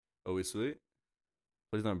Are we sweet?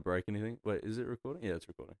 Please don't break anything. Wait, is it recording? Yeah, it's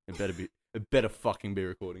recording. It better be. It better fucking be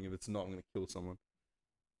recording. If it's not, I'm gonna kill someone.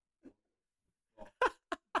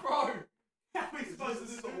 Bro, how are we supposed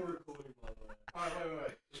to do recording, by the way?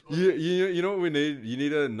 Alright, wait. You know what we need? You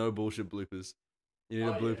need a no bullshit bloopers. You need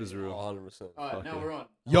a bloopers reel. 100%. Alright, now we're on.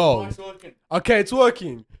 Yo. Mic's working. Okay, it's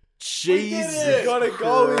working. Jesus, it. Got it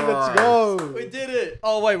going. Let's go. We did it.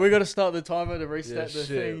 Oh wait, we gotta start the timer to reset Yeah, the shit.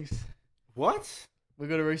 things. What? We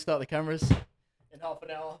gotta restart the cameras in half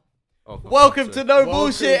an hour. Oh, for Welcome fuck's to sake. No Welcome.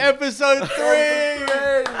 Bullshit episode 3.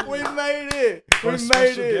 Episode We made it. We Got a made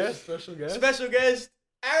special it. Guest, special guest. Special guest,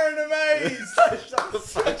 Aaron Amaze. Shut the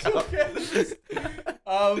fuck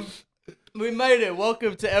up. We made it.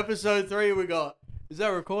 Welcome to episode 3. We got. Is that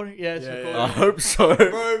recording? Yeah, it's Yeah, recording. I hope so.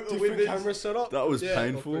 Bro, we've Different been camera setup. That was Yeah.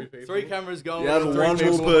 painful. 3 cameras going. You had Three one more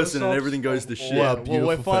people. person and everything goes to shit. Yeah, Wow, well,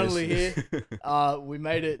 we're beautiful finally faces. here. We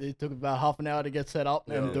made it. It took about half an hour to get set up,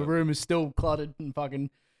 and Yeah. the room is still cluttered and fucking.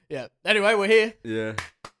 Yeah. Anyway, we're here. Yeah.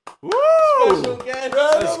 Special Woo! guest.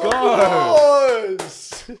 Let's go.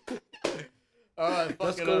 All right,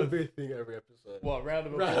 That's fucking gonna be a thing every episode. What round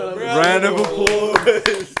of Round applause? of Round of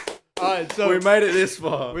applause. All right, so We made it this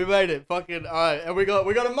far. we made it. Fucking all right, and we got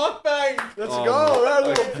a mukbang. Let's Oh, go. Round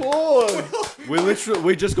of okay. applause.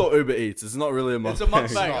 We just got Uber Eats. It's not really a mukbang. It's a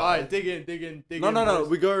mukbang. All right, dig in. No. boys.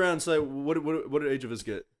 We go around and say, what did each of us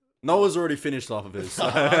get? Noah's already finished half of his.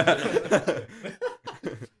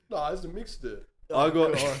 No, I just mixed it. I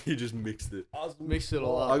got. God. He just mixed it. Mix it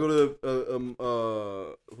all I up. got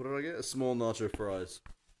what did I get? A small nacho fries.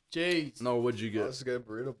 Jeez. No, what'd you get? Let's get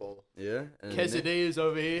burrito bowl. Yeah. And Quesadillas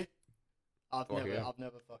over here. I've Fuck yeah.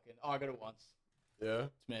 never fucking. Oh, I got it once. Yeah.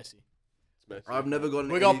 It's messy. It's messy. I've never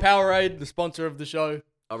gotten. We got Powerade, the sponsor of the show.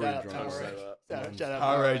 I've Shout already out drunk. Powerade. Shout out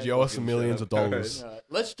Powerade, you owe us some millions of dollars. Alright,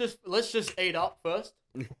 let's just eat up first.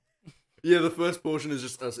 Yeah, the first portion is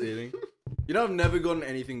just us eating. You know, I've never gotten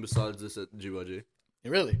anything besides this at GYG.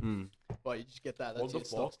 Really? Mm. Well, you just get that. What That's the your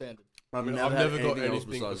stock fuck? standard. I've had never got else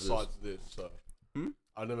anything besides this. So. Hmm?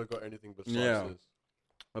 I never got anything besides Yeah. this.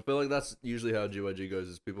 I feel like that's usually how GYG goes: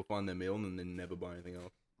 is people find their meal and then they never buy anything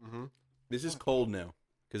else. Mm-hmm. This is cold now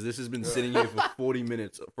because this has been sitting here for 40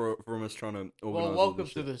 minutes from us trying to organize. Well, welcome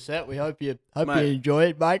to the set. We hope you Mate. enjoy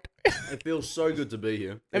it, mate. It feels so good to be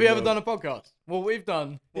here. Have you ever done a podcast? Well, we've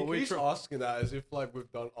done. Well, He keeps asking that as if like we've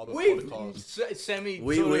done other we've podcasts. semi.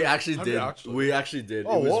 We sort of- actually Have did. you actually? We actually did.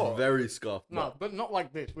 Oh, it was what? very scuffed. No, but not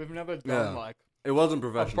like this. We've never done Yeah. like It wasn't a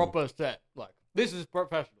professional. proper set. Like this is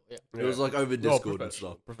professional. Yeah. It was like over No, Discord and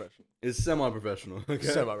professional, stuff. Professional. It's semi-professional. Okay?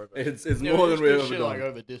 Semi-professional. It's Yeah, more we than just we do ever shit done. like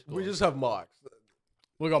over Discord. We just have mics.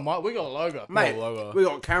 we got a logo. Mate, logo. we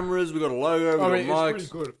got cameras, we got a logo, we I mean, got it's mics.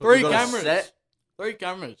 pretty good. Three We got a cameras. set. 3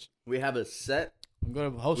 cameras. We have a set, We've got a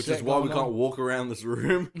whole which set is why we going can't on. walk around this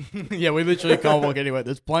room. Yeah, we literally can't walk anywhere.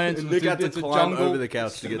 There's plants. Nick had to it's a climb jungle. over the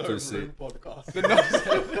couch to get to a seat.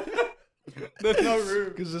 There's no room.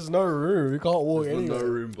 Because there's no room. We can't walk There's no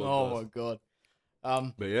anywhere. room Oh my podcast.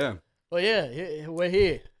 god. But yeah, Well, yeah, we're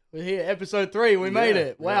here. We're here. Episode 3. We made Yeah,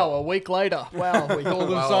 it. Wow, a week later. Wow, we all of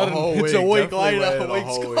a Wow, a sudden whole it's a week. week Definitely later. waited A a week's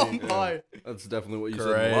whole gone week, by. that's definitely what you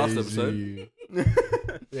said in the last episode.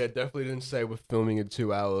 Yeah, definitely didn't say we're filming in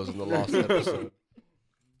 2 hours in the last episode.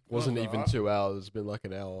 Wasn't That's even alright. 2 hours. It's been like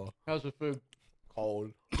an hour. How's the food?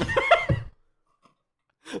 Cold.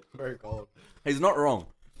 Very cold. He's not wrong.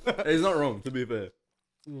 He's not wrong, to be fair.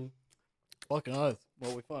 Fucking oath.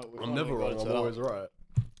 Well, we find. I'm never wrong. I'm always right.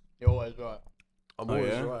 You're always right. I'm Oh,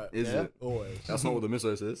 always yeah? right. Is Yeah? it? Always. That's not what the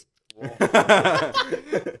misso says.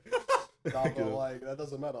 Nah, but like, that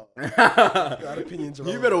doesn't matter. That opinion's You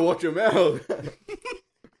irrelevant. better watch your mouth.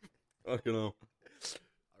 Fucking hell.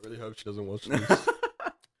 I really hope she doesn't watch this.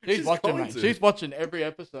 She's She's watching, going mate. to. She's watching every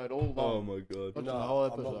episode all Oh long. my god. Watching Nah, the whole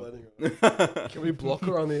I'm not episode. letting her. Can we block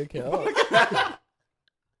her on the account?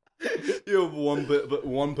 You have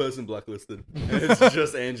one person blacklisted. It's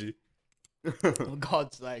just Angie. For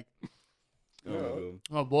God's sake. Oh my god.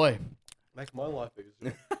 Oh boy. Make my life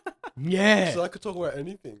easier. Yeah. So I could talk about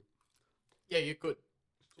anything. Yeah, you could.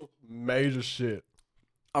 Major shit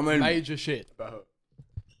I mean, Major shit. about her.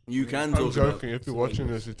 you can I'm talk joking. If you're watching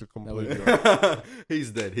this, it's a complete joke. about.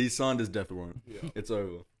 He's dead. He signed his death warrant. Yeah. It's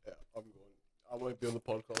over. Yeah, I'm going. I won't be on the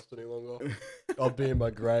podcast any longer. I'll be in my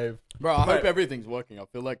grave. Bro, I hope Mate. everything's working. I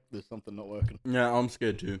feel like there's something not working. Yeah, I'm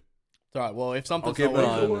scared too. It's alright. Well, if something's keep not an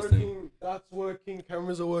eye working, on this thing. working. That's working.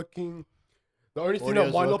 Cameras are working. The only thing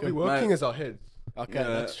Audio's that might not be working. working Mate. is our heads. okay, Yeah,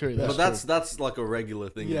 that's true. But That's that's like a regular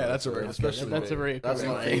thing. Yeah, though, that's a so- regular, especially that's a me. very That's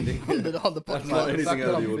not anything. on the That's podcast. not anything Exactly out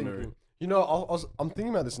of what the I'm ordinary. thinking. You know, I'm thinking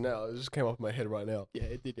about this now. It just came up in my head right now. Yeah,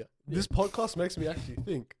 it did. Yeah. This podcast makes me actually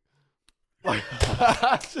think. Like, I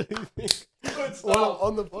actually think Good well, stuff.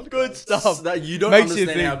 on the podcast. Good stuff. That you don't Makes you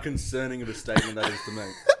understand how think. concerning of a statement that is to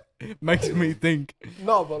make. Makes me think.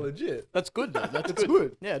 No, but legit. That's good though. That's It's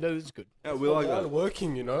good. Yeah, that is good. Yeah, we like My that. mind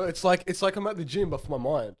working, you know. It's like I'm at the gym, but for my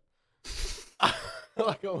mind.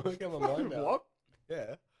 Like I'm working my mind now. What?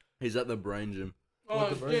 Yeah. He's at the brain gym. Oh,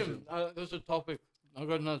 the Jim, there's a topic. I've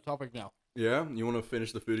got another topic now. Yeah, you want to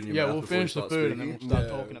finish the food in your Yeah, mouth? we'll before you finish the start food and speaking? then we'll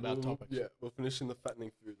start talking about topics. Yeah, we're finishing the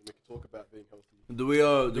fattening food, and we can talk about being healthy. Do we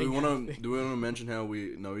want to mention how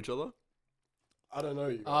we know each other? I don't know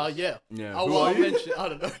you. Guys. Yeah. Yeah. Oh, Who well, are I'll you? mention. I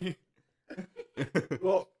don't know.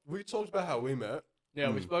 Well, we talked about how we met. Yeah,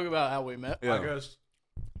 we spoke about how we met. Yeah. I guess.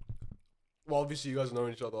 Well, obviously, you guys know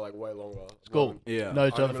each other like way longer. School. Yeah. Know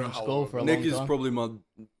each I other don't know from how school long. for a Nick long is time. probably my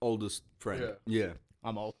oldest friend. Yeah.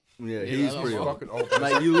 I'm old. Yeah, Yeah, he's that's pretty old. Fucking old.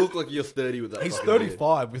 Mate, you look like you're 30 with that. He's fucking beard.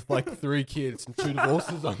 35 with like 3 kids and 2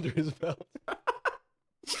 divorces under his belt.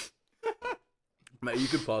 Mate, you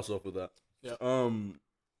could pass off with that. Yeah.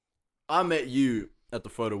 I met you at the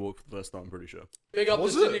photo walk for the first time. I'm pretty sure. Big up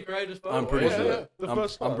Was the Sydney it? Creators. I'm pretty yeah, sure. yeah. The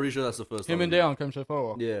first I'm time. pretty sure that's the first time. Him and we met. Dion came so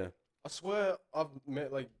far. Yeah. I swear I've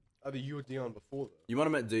met like either you or Dion before that. You might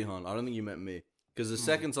have met Dihan. I don't think you met me. Because the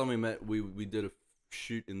second time we met, we did a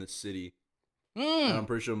shoot in the city. And I'm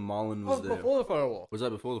pretty sure Marlon was there. Before the photo walk. Was that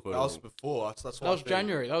before the photo That was walk? before. That's That what was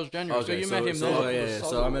January. That was January. So Okay, you met him so- there. oh, yeah.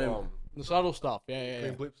 So I met him- The subtle stuff. Yeah, yeah, Can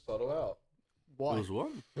yeah. you bleep subtle out? It Why? was what?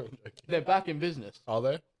 They're back in business. Are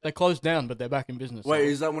they? They closed down, but they're back in business. Wait, now.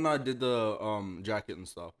 is that when I did the jacket and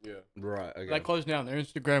stuff? Yeah. Right. Okay. They closed down. Their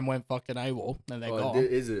Instagram went fucking AWOL, and they're Oh, gone.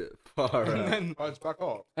 is it? All And right. then, Oh, it's back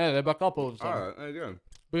up. yeah, they're back up all of a sudden. All right. There you go.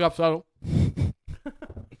 Big up subtle.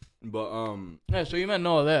 But Yeah, so you met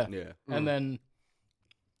Noah there, yeah. and then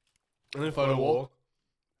And then Photo photo walk. walk.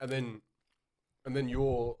 And then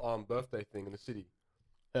your birthday thing in the city.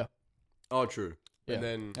 Oh, true. Yeah.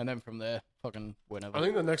 And then from there, fucking whenever. I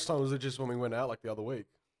think the next time was just when we went out like the other week.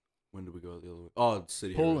 When did we go the other way? Oh,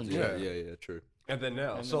 City Pool Heroes. and Yeah, shit. yeah, true. And then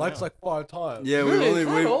now. And So then that's now. like 5 times. Yeah, Really? It's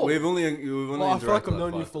not we've only Well, I feel like interacted I've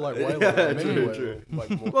known you five for like times. way longer. Yeah, maybe true, way true. more, like,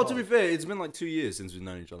 more Well, to be times. fair, it's been like 2 years since we've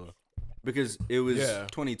known each other. Because it was Yeah.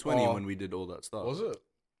 2020 Oh. when we did all that stuff. Was it?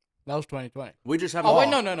 that was 2020. We just haven't. Oh wait,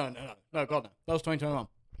 no, God, no. That was 2021.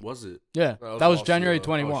 Was it? Yeah, No, that was last January year. Oh,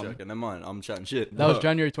 21. shit, okay, never mind. I'm chatting shit. That was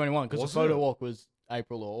January 21 because the Was photo it? walk was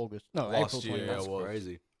April or August. No, Last April year, 21. yeah. That's it was.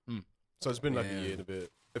 crazy. So it's been like Yeah. a year and a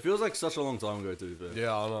bit. It feels like such a long time ago, to be fair.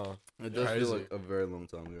 Yeah, I know. It does Crazy. feel like a very long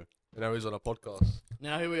time ago. And now he's on a podcast.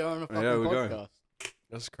 Now here we are on a fucking Yeah, we go. podcast.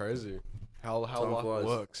 That's crazy. How Time life flies.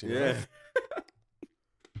 works, you know? Yeah.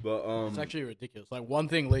 But It's actually ridiculous. Like one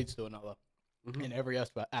thing leads to another Mhm. in every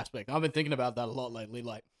aspect. I've been thinking about that a lot lately.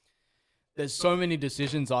 Like, there's so many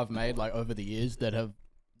decisions I've made like over the years that have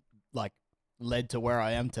like led to where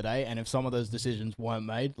I am today. And if some of those decisions weren't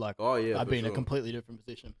made, like oh yeah, I'd for be in a sure. completely different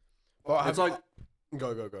position. Well, It's like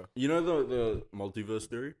go. you know the multiverse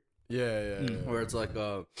theory, Yeah. where it's like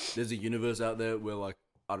there's a universe out there where like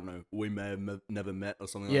I don't know, we may have never met or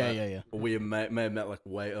something Yeah, like that. yeah. Or we may have met like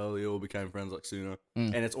way earlier or became friends like sooner.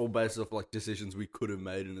 Mm. And it's all based off like decisions we could have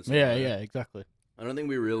made in this. Yeah, exactly. I don't think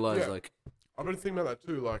we realize Yeah. like I've been thinking about that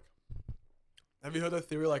too. Like, have you heard that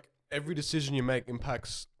theory? Like, every decision you make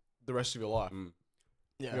impacts the rest of your life.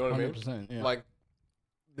 Yeah, You know what I mean? 100%. Yeah. Like,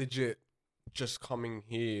 legit, just coming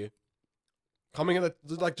here, coming at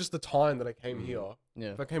the, like just the time that I came here.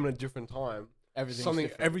 yeah. If I came at a different time,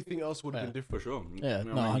 Everything's everything else would have Yeah. been for different. sure. Yeah, You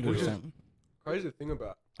know no, what I mean? 100%. Crazy to think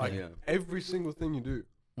about. Like, Yeah. every single thing you do,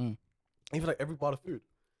 Mm. even like every bite of food.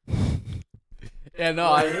 Yeah, no,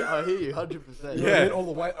 I hear you 100%. You know what I Yeah. mean? All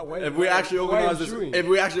the way, away. If we actually organize this, chewing. if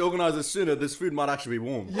we actually organize this sooner, this food might actually be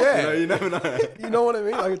warm. Yeah. You never know. You know what I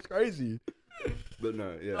mean? Like, it's crazy. But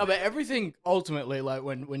no, yeah. No, but everything ultimately, like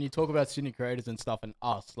when you talk about Sydney creators and stuff and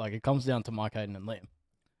us, like it comes down to Mike Hayden and Liam.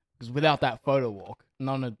 Because without that photo walk,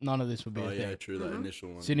 none of this would be Oh a yeah, thing. true. That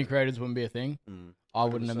initial one. Sydney creators wouldn't be a thing. Mm. I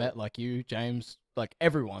wouldn't have 100%. met like you, James, like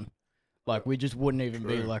everyone. Like we just wouldn't even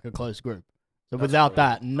be True. like a close group. So That's without crazy.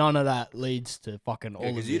 that, none of that leads to fucking all Yeah,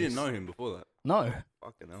 of because this. you didn't know him before that. No.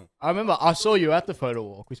 Fucking hell. I remember I saw you at the photo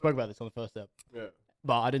walk. We spoke about this on the first step. Yeah.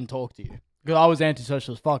 But I didn't talk to you. Because I was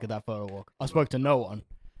antisocial as fuck at that photo walk. I spoke to no one.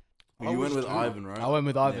 I You went was with too. Ivan, right? I went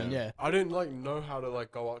with Ivan, Yeah. yeah. I didn't like know how to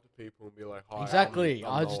like go up to people and be like, hi. Exactly.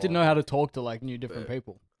 I just didn't know how to talk to like new different Fair.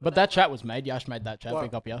 people. But that chat was made. Yash made that chat. Like-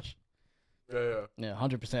 Pick up Yash. Yeah. Yeah,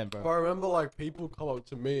 100%, But bro. I remember like people come up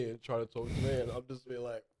to me and try to talk to me, and I'm just be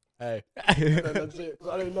like, hey, and that's it. 'Cause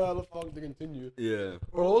I didn't know how the fuck to continue. Yeah.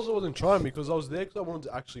 But I also wasn't trying because I was there because I wanted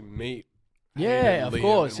to actually meet. Yeah, of Liam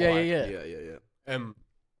course. and Yeah, Mike. yeah. Yeah. And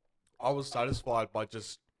I was satisfied by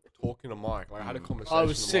just talking to Mike. Like I had a conversation. I was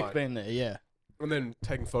with sick Mike. being there, yeah. And then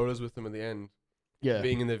taking photos with them at the end, Yeah.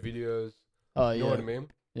 being in their videos. Oh, You know yeah. what I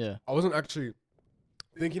mean? Yeah. I wasn't actually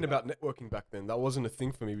thinking about networking back then. That wasn't a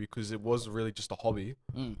thing for me because it was really just a hobby.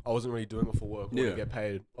 Mm. I wasn't really doing it for work or Yeah. to get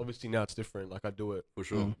paid. Obviously now it's different. Like I do it For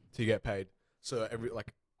sure. Mm. to get paid. So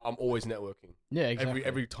I'm always networking. Yeah, exactly.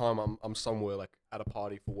 Every time I'm somewhere like at a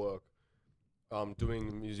party for work, doing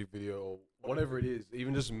a music video or whatever it is,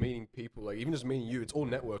 even just meeting people, like even just meeting you, it's all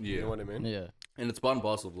networking. You Yeah. know what I mean? Yeah. And it's part and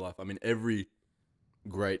parcel of life. I mean, every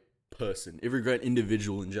great person, every great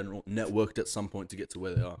individual in general, networked at some point to get to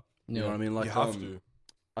where they are. You know what I mean? Like, You have to.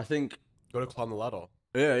 I think, Got to climb the ladder.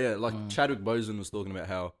 yeah. Like Chadwick Boseman was talking about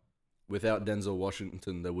how without Denzel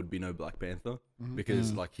Washington, there would be no Black Panther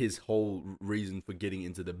because like his whole reason for getting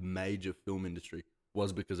into the major film industry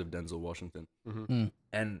was because of Denzel Washington.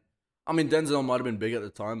 And I mean, Denzel might have been big at the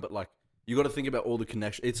time, but like you got to think about all the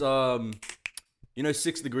connections. It's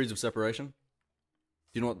 6 degrees of separation.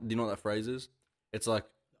 Do you know what that phrase is? It's like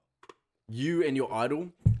you and your idol.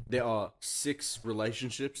 There are 6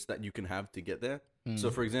 relationships that you can have to get there.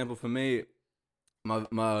 So, for example, for me,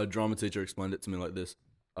 my drama teacher explained it to me like this,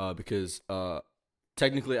 because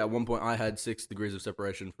technically at one point I had 6 degrees of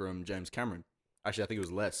separation from James Cameron. Actually, I think it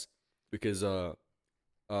was less because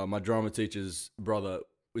my drama teacher's brother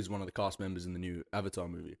is one of the cast members in the new Avatar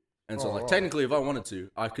movie. And so, technically, if I wanted to,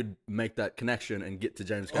 I could make that connection and get to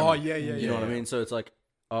James Cameron. Oh, yeah. You know what I mean? So it's like,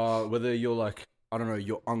 whether you're like, I don't know,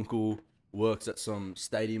 your uncle works at some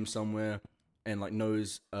stadium somewhere and like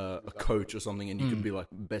knows a coach or something, and you could be like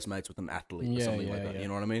best mates with an athlete or something like that. You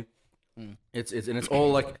know what I mean? It's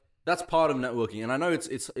all like that's part of networking, and I know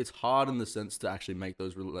it's hard in the sense to actually make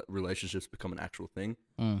those relationships become an actual thing.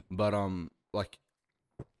 But like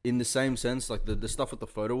in the same sense, like the stuff with the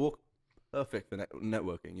photo walk, perfect for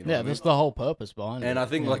networking. You know what I mean? That's the whole purpose behind it. And I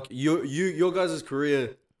think like your guys'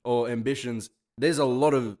 career or ambitions, there's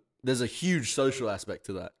a huge social aspect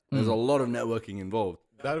to that. There's a lot of networking involved.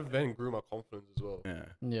 That event grew my confidence as well. Yeah.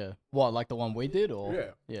 Yeah. What, like the one we did,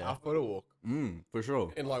 or? Yeah. Our photo walk. For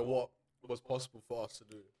sure. And like what was possible for us to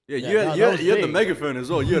do. Yeah, Yeah, you had the megaphone as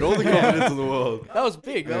well. You had all the confidence in the world. That was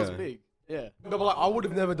big. That was Yeah. big. Yeah. No, but like I would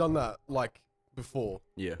have never done that like before.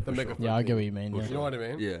 Yeah. The for megaphone. Yeah, I get thing. what you mean. For Yeah. You know what I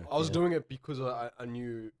mean? Yeah. I was doing it because I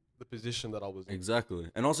knew the position that I was in.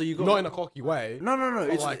 Exactly. And also you got Not in a cocky way. No.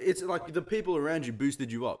 But It's like the people around you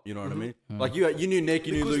boosted you up. You know what I mean? Like you knew Nick,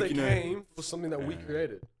 you knew Because Luke, they you know. came for something that we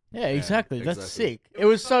created. Yeah, exactly. That's exactly. sick. It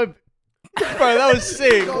was so. Bro, that was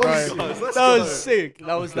sick, bro. Let's That go. was sick.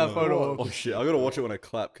 That was that photo. Oh shit! I gotta watch it when I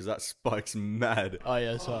clap because that spike's mad. Oh,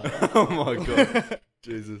 yeah, sorry. Oh my god,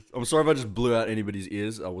 Jesus! I'm sorry if I just blew out anybody's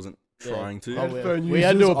ears. I wasn't trying to. Oh, Headphone we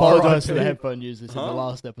had to users, apologize to the RIP. headphone users in the Huh?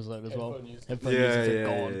 last episode as well. Headphone users. Headphone Yeah, users are yeah,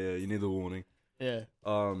 gone. yeah. You need the warning. Yeah.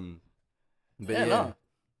 But Yeah, yeah, no.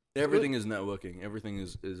 everything is networking. Everything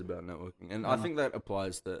is about networking, and I think that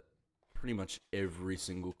applies to pretty much every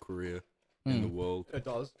single career in the world. It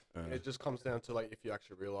does. Uh, It just comes down to like if you're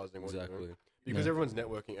actually realizing what you're Exactly. doing. Because everyone's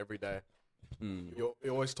networking every day. You're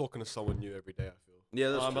always talking to someone new every day, I feel. Yeah,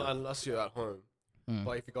 that's true. Unless you're at home.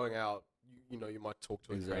 But if you're going out, you know, you might talk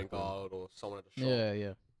to a train Exactly. guard or someone at the shop. Yeah,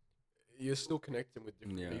 yeah. You're still connecting with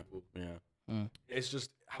different Yeah, people. yeah. It's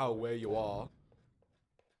just how aware you are.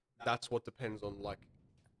 That's what depends on like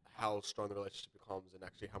how strong the relationship becomes and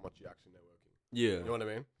actually how much you're actually networking. Yeah. You know what I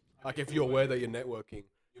mean? Like if you're aware that you're networking,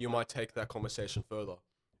 you might take that conversation further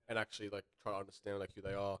and actually like try to understand like who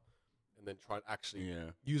they are and then try and actually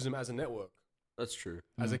Yeah. use them as a network, That's true.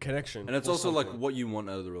 as a connection. And it's or also like something. what you want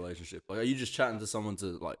out of the relationship. Like, are you just chatting to someone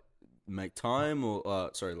to like make time or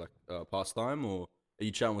pass time, or are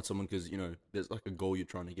you chatting with someone because you know there's like a goal you're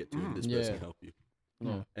trying to get to and this person Yeah. can help you?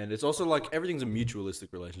 Yeah. And it's also like everything's a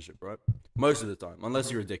mutualistic relationship, right? Most of the time,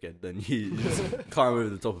 unless you're a dickhead, then you just climb over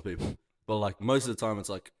the top of people. But like most of the time, it's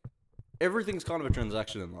like everything's kind of a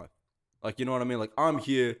transaction in life. Like you know what I mean? Like I'm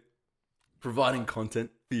here providing content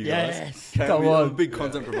for you guys. Yes. Okay, Come I'm a on. big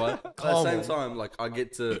content provider. At the Come same on. time, like I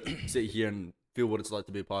get to sit here and feel what it's like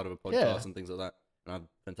to be a part of a podcast Yeah. and things like that. And I have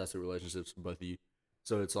fantastic relationships with both of you.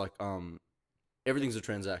 So it's like everything's a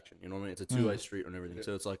transaction. You know what I mean? It's a two-way street on everything.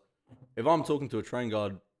 So it's like if I'm talking to a train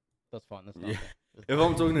guard, That's fine. That's yeah. not. If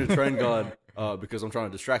I'm talking to a train guard because I'm trying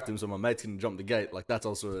to distract him so my mate's can jump the gate, like that's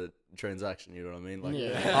also a transaction. You know what I mean? Like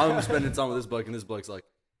Yeah. I'm spending time with this bloke and this bloke's like,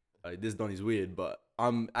 hey, this Donnie's weird, but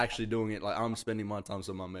I'm actually doing it. Like I'm spending my time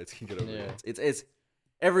so my mates can get over Yeah. it. It's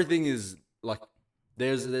everything is like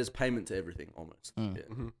there's payment to everything almost. Mm.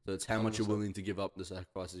 Yeah. So it's how much you're willing to give up, the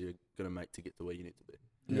sacrifices you're gonna make to get to where you need to be.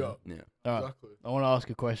 Yeah, Yeah. All right. exactly. I want to ask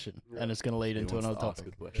a question, and it's going to lead He into wants another to ask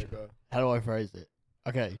topic. a question. There you go. How do I phrase it?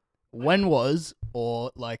 Okay. When was,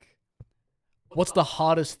 or like, what's the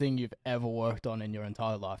hardest thing you've ever worked on in your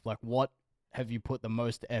entire life? Like, what have you put the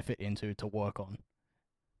most effort into to work on?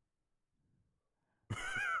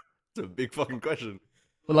 It's a big fucking question.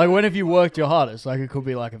 But like, when have you worked your hardest? Like, it could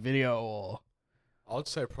be like a video or I would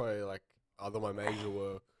say probably like either my major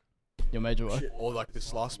work your major work. or like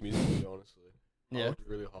this last music video. Honestly, I Yeah. worked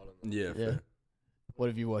really hard on that. Yeah. Yeah. What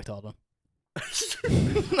have you worked hard on?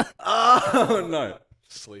 Oh no.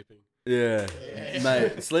 Sleeping. Yeah.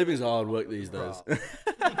 Mate, sleeping's hard work these days.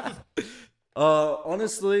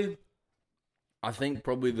 Honestly, I think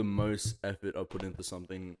probably the most effort I put into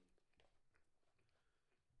something.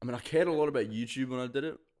 I mean, I cared a lot about YouTube when I did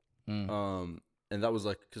it. And that was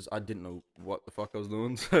like because I didn't know what the fuck I was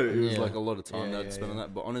doing, so it was like a lot of time that I had to spend on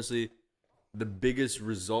that. But honestly, the biggest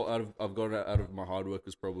result I've got out of my hard work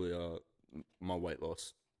was probably my weight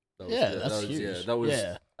loss. That's huge.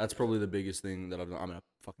 That's probably the biggest thing that I've done. I mean, I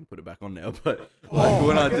fucking put it back on now, but like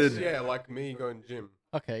when I did, like me going to gym.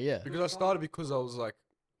 Okay, yeah. Because I started because I was like,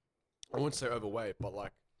 I wouldn't say overweight, but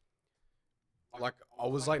like I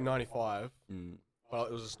was like 95, but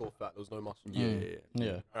it was just all fat. There was no muscle. Yeah.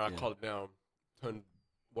 And I cut it down, turned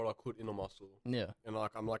what I could into muscle. Yeah. And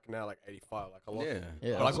like I'm like now like 85. Like I lost.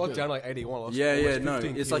 Yeah. But I got down to like 81. I lost No, almost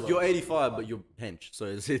it's 15 like kilos. you're 85, but you're hench, so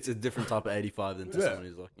it's a different type of 85 than to someone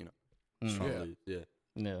who's like trying to lose.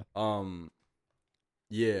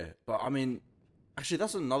 Yeah. But I mean, actually,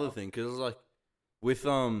 that's another thing because like with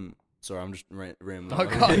sorry, I'm just rambling. Oh,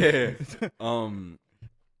 God.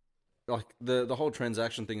 Like the whole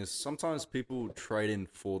transaction thing is sometimes people trade in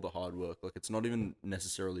for the hard work. Like it's not even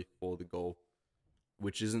necessarily for the goal,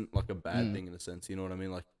 which isn't like a bad thing in a sense. You know what I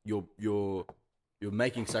mean? Like you're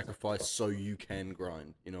making sacrifice so you can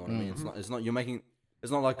grind. You know what I mean? It's not you're making.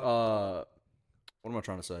 It's not like what am I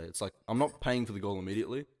trying to say? It's like I'm not paying for the goal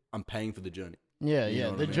immediately. I'm paying for the journey. Yeah, You know yeah.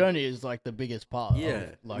 what The I mean? journey is like the biggest part. Yeah.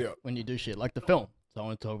 Of, like when you do shit, like the film. So I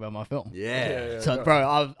want to talk about my film. Yeah. So,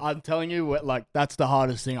 bro, I'm telling you, like that's the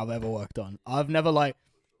hardest thing I've ever worked on. I've never like.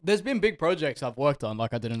 There's been big projects I've worked on.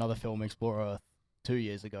 Like I did another film, Explorer, 2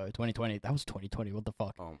 years ago, 2020. That was 2020. What the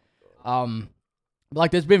fuck? Oh my God.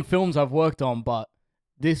 Like there's been films I've worked on, but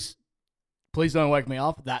this, Please Don't Wake Me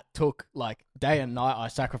Up, that took like day and night. I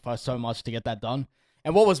sacrificed so much to get that done.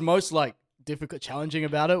 And what was most like difficult, challenging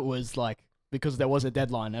about it was like because there was a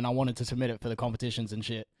deadline and I wanted to submit it for the competitions and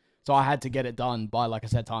shit. So I had to get it done by like a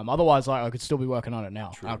set time. Otherwise, like I could still be working on it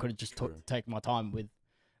now. I could have just take my time with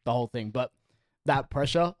the whole thing. But that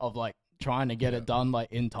pressure of like trying to get it done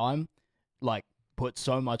like in time, like put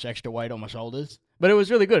so much extra weight on my shoulders. But it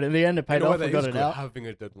was really good. In the end, it paid off. We got it out. Having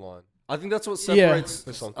a deadline. I think that's what separates.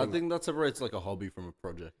 For something. I think that separates like a hobby from a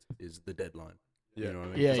project is the deadline. Yeah. You know what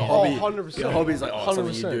I mean? Yeah, 'Cause yeah. A hobby, 100%. a hobby is like something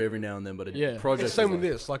you 100%. do every now and then, but a Yeah. project. It's the same is with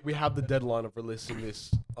like, this. Like we have the deadline of releasing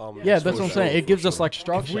this. Yeah, that's what I'm saying. It gives us like If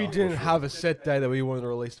structure. we didn't have a set day that we wanted to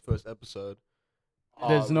release the first episode,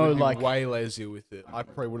 There's no, we'd be like- way lazier with it. I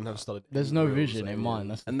probably wouldn't have started. There's no vision in mind.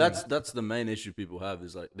 That's the And thing. that's the main issue people have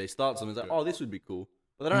is like they start something it's like, oh, this would be cool,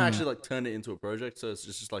 but they don't actually like turn it into a project. So it's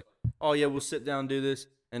just like, oh yeah, we'll sit down and do this.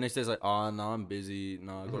 And next day's like, oh no, I'm busy.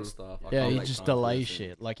 No, I got stuff. I Yeah, can't you make just time for delay this." And-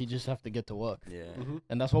 shit. Like you just have to get to work. Yeah.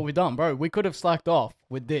 And that's what we done, bro. We could have slacked off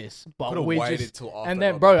with this, but Could've we waited just till after and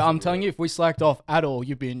then, our bro, last I'm video. telling you, if we slacked off at all,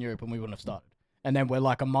 you'd be in Europe and we wouldn't have started. And then we're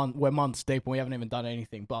like we're months deep and we haven't even done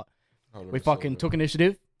anything. But we 100%, fucking yeah. took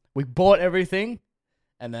initiative. We bought everything,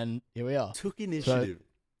 and then here we are. Took initiative.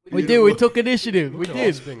 We did. We took initiative. We Look at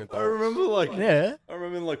us did. being I adults. remember like Yeah. I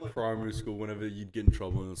remember in like primary school whenever you'd get in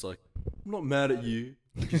trouble and it's like, I'm not mad at you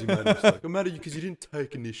because you made a mistake. I'm mad at you because you didn't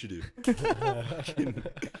take initiative.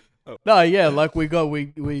 No, yeah, like we're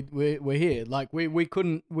here. Like we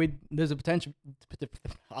couldn't. There's a potential.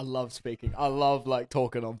 I love speaking. I love like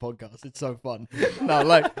talking on podcasts. It's so fun. No,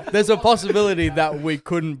 like there's a possibility that we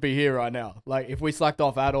couldn't be here right now. Like if we slacked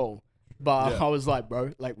off at all. But I was like,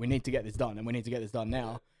 bro, like we need to get this done, and we need to get this done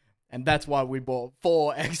now. And that's why we bought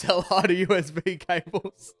 4 XLR to USB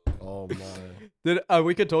cables. Oh man.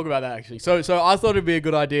 We could talk about that actually. So I thought it'd be a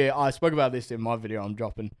good idea. I spoke about this in my video I'm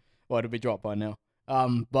dropping. Well, it'll be dropped by now.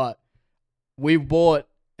 But we bought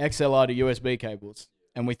XLR to USB cables,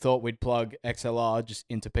 and we thought we'd plug XLR just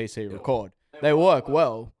into PC record. They work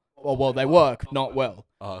well. Well, they work not well.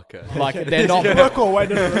 Oh, okay. Like they're not. They work,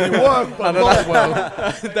 but not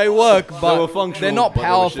well. They work, but were functional, they're not but they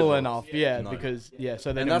were powerful shit enough. ones. Yeah, No. because so they And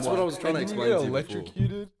didn't that's what I work. was trying to Didn't you explain get to you before.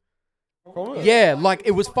 electrocuted from it? Yeah, like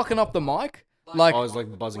it was fucking up the mic. Like I was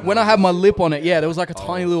like buzzing. when I had my lip on it, yeah, there was like a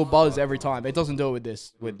tiny little buzz every time. It doesn't do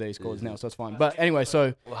it with these cords now, so it's fine. But anyway,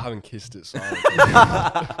 so Well, I haven't kissed it, so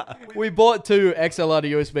we bought 2 XLR to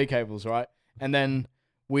USB cables, right? And then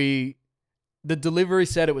the delivery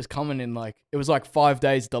said it was coming in it was like 5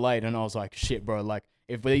 days delayed, and I was like, shit, bro, like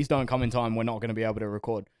if these don't come in time, we're not going to be able to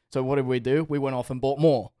record. So what did we do? We went off and bought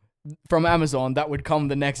more from Amazon that would come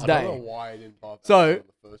the next I day. don't know why I didn't buy that So, in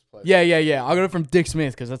the first place. Yeah. I got it from Dick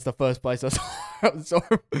Smith because that's the first place I saw.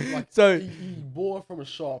 So He bought it from a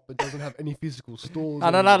shop that doesn't have any physical stores.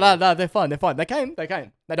 no, they're fine. They came.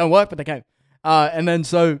 They don't work, but they came. And then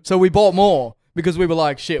so we bought more because we were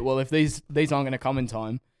like, shit. Well, if these aren't gonna come in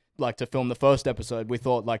time, like to film the first episode, we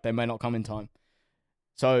thought like they may not come in time.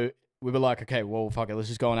 So we were like, okay, well, fuck it, let's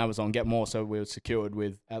just go on Amazon, get more, so we were secured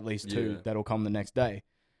with at least 2 that'll come the next day.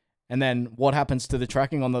 And then what happens to the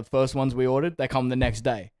tracking on the first ones we ordered? They come the next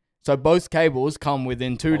day. So both cables come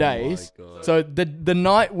within 2 days. So the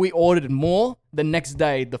night we ordered more, the next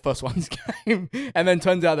day the first ones came, and then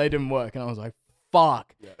turns out they didn't work, and I was like,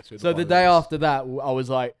 fuck. Yeah, So the day after that, I was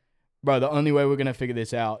like, bro, the only way we're gonna figure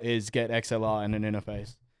this out is get XLR and an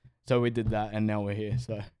interface. So we did that, and now we're here.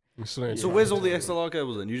 So where's all the XLR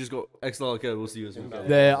cables then? You just got XLR cables to USB cables?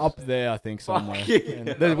 They're up there, I think, somewhere.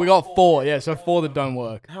 Yeah. And we got 4, so 4 that don't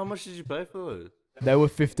work. How much did you pay for those? They were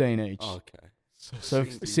 15 each. Okay. So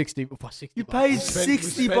 60. You paid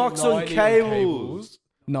 $60 on cables.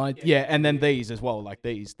 And then these as well. Like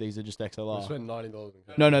these are just We XLR. spent $90 in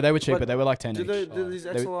No, they were cheaper. But They were like 10 Do each. these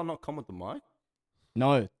XLR not come with the mic?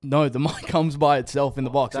 No, the mic comes by itself in the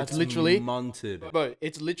box. That's it's literally, munted. bro.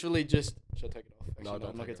 It's literally just. Should I take it off? Actually, No, no, don't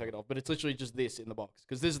I'm not take gonna take it off. But it's literally just this in the box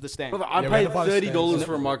because this is the stand. Brother, I Yeah, we paid had to buy $30 stands.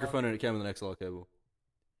 for a microphone and it came with an XLR cable.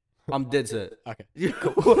 I'm dead set. Okay.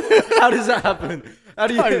 How does that happen? How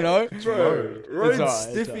do you? I don't know. Bro, Road's alright,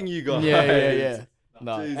 stiffing you guys. Yeah.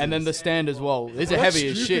 No, and then the stand as well. These are heavy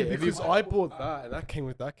as shit. Have you- Because I bought that and that came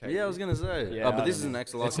with that cable. Yeah, I was gonna say. Yeah, but I this is don't an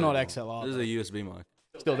XLR. It's not cable. XLR. This is a USB mic.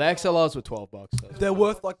 Still, the XLRs were $12. So. They're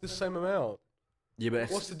worth like the same amount. Yeah, but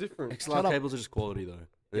What's the difference? XLR cables are just quality though.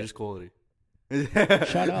 They're just quality.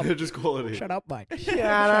 Shut up. They're just quality. Shut up, Mike. Shut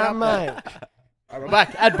up, mate. Alright, we're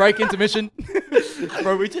back. Ad break intermission.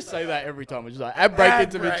 Bro, we just say that every time. We're just like, ad break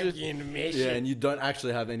intermission. Yeah, and you don't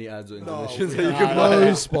actually have any ads or No, intermissions we that you can no. play.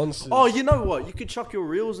 no sponsors. Oh, you know what? You could chuck your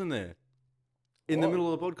reels in there. In the What?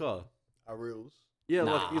 middle of the podcast. Our reels. Yeah,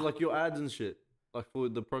 like your ads and shit. Like for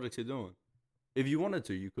the projects you're doing. If you wanted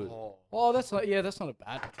to, you could. Oh, that's not a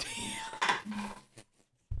bad idea.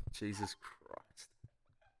 Jesus Christ.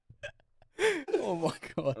 Oh my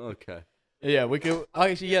god. Okay. Yeah, we could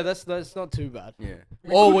actually. Yeah, that's not too bad. Yeah.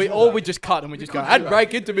 Or we just cut and we just go ad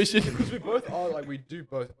break intermission. Because we both are like we do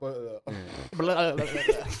both.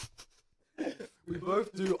 We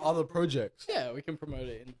both do other projects. Yeah, we can promote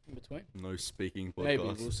it in between. No speaking podcast. Maybe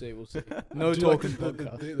we'll see. No Do you like talking the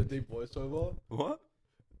podcast. deep voiceover. What?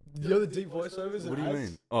 You know the deep voiceovers. What do in you ads?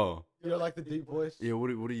 mean? Oh. You know, like the deep voice. Yeah, what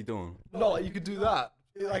are you doing? No, like you could do that.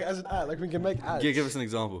 Like as an ad, like we can make ads. Yeah, give us an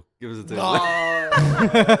example. Give us a tip.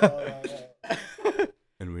 No.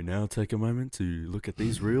 And we now take a moment to look at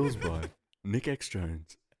these reels by Nick X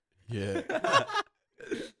Jones. Yeah.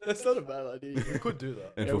 That's not a bad idea. We could do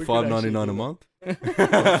that. And Yeah, for we could actually $5.99 a do month.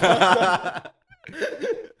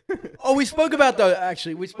 Oh, we spoke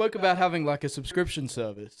about having like a subscription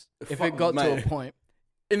service if Fuck, it got to mate. a point.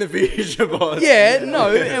 In the future, boss. Yeah,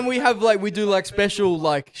 no, and we have like we do like special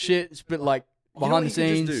like shit, but like You know behind what the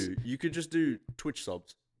you could scenes. just do? You could just do Twitch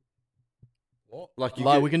subs. What? Like you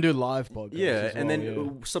Like could, we can do live podcasts. yeah, as and well,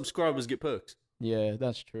 then subscribers get perks. yeah,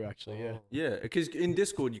 that's true actually. Yeah. Yeah, because in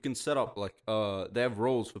Discord you can set up like they have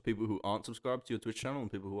roles for people who aren't subscribed to your Twitch channel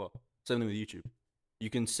and people who are. Same thing with YouTube. You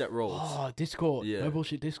can set roles. Oh, Discord. Yeah. No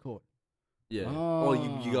bullshit Discord. Yeah. Or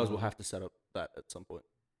you guys will have to set up that at some point.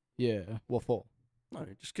 Yeah. What for? No,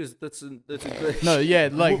 just because that's a No, yeah,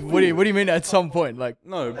 like what do you mean at some point? Like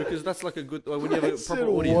no, because that's like a good like, when you have a proper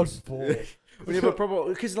audience. When you have a proper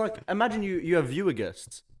because like imagine you have viewer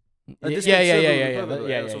guests. A yeah, Discord server would be yeah, perfect,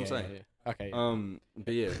 yeah, that's yeah, what I'm saying. yeah. Okay.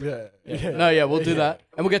 But yeah. Yeah. No, yeah, we'll do that,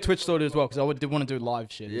 and we'll get Twitch sorted as well because I want to do live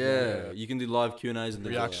shit. Yeah, you can do live Q&As and things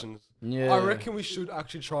like that. Reactions. Yeah. I reckon we should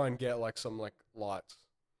actually try and get like some like lights,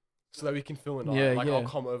 so that we can film at night. Yeah, like yeah. I'll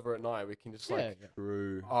come over at night. We can just like Yeah.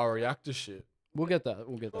 True. react to shit. We'll get that.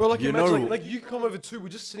 We'll get that. Bro, like You imagine know- like you come over too. We're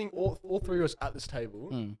just sitting all three of us at this table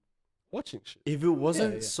Mm. watching shit. If it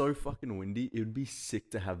wasn't Yeah. so fucking windy, it would be sick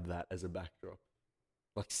to have that as a backdrop.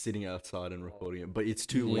 Like sitting outside and recording it. But it's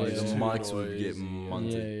too Yeah. windy. It's The too mics would get noisy, yeah.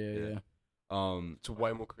 munted. Yeah. It's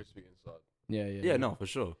way more crispy inside. Yeah, no, for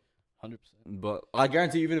sure. 100%. But I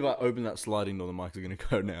guarantee even if I open that sliding door, the mics are gonna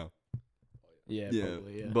go now. Yeah,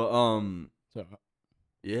 probably. Yeah. But It's alright.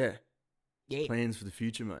 yeah. Yeah. Plans for the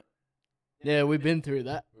future, mate. Yeah, we've been through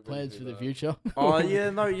that. We've been Plans for through the that. future. Oh yeah,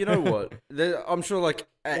 no, you know what? I'm sure like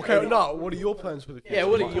Okay, no. What are your plans for the future? Yeah,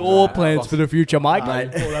 what are Mike? your plans for the future, Mike?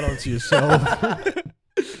 You pour that onto yourself.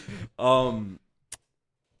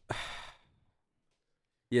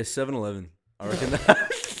 Yeah, 7-Eleven. I reckon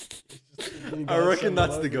that. I reckon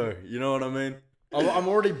that's the go. You know what I mean? I'm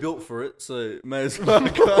already built for it, so may as well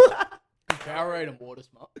go. Powerade and water,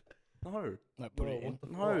 smart. No. No, put it in.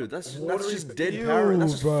 No, that's Water just is- dead Ew, Powerade.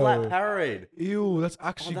 That's just bro. flat Powerade. Ew, that's Oh,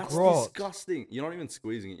 actually that's gross. disgusting. You're not even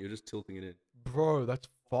squeezing it. You're just tilting it in. Bro, that's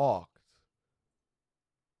fucked.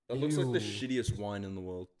 That looks like the Ew. shittiest wine in the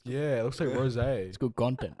world. Yeah, it looks like rosé. It's good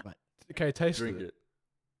content, mate. Okay, taste Drink it. it.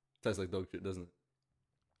 Tastes like dog shit, doesn't it?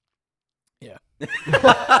 Yeah.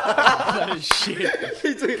 that is shit.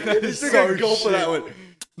 he took is a so gulp of that shit. one.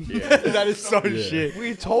 Yeah, that is so Yeah. shit.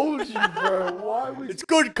 We told you, bro. Why would It's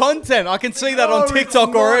good content. I can see that No, on it's TikTok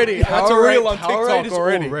not. already. That's a reel on Powerade TikTok is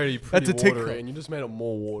already. pretty That's a watery, TikTok. and you just made it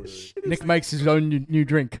more watery. Nick makes his own new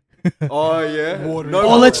drink. Oh, yeah? Water.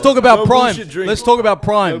 Oh, let's talk about no Prime. bullshit drink. Let's talk about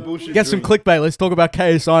Prime. No bullshit Get some drink. clickbait. Let's talk about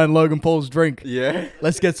KSI and Logan Paul's drink. Yeah?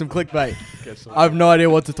 Let's get some clickbait. Get some- I have no idea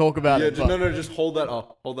what to talk about. Yeah, it, but no, just hold that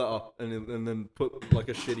up. Hold that up. And then put like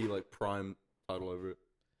a shitty like Prime title over it.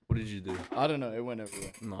 What did you do? I don't know. It went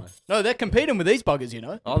everywhere. Nice. No, they're competing with these buggers. You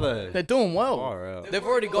know, Are they? they're doing well. Far out. They've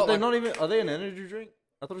already But got. they're Like, not even. Are they an energy drink?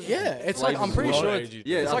 I thought it was just Yeah, it's like- I'm flavors pretty as Not well. an sure energy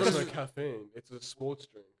yeah, drink. it's It's like like a- no caffeine. It's a sports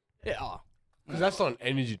drink. yeah. Because that's not an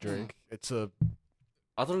energy drink. It's a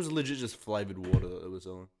I thought it was legit just flavored water that it was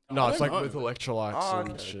on. no. It's don't like know. with electrolytes Oh, and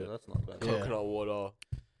okay, shit. that's not bad. Yeah. Coconut water,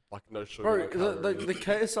 like no sugar. Bro, no calories. the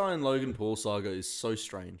KSI and Logan Paul saga is so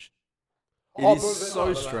strange. It Oh, is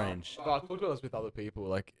bro, so strange. But I talked about this with other people.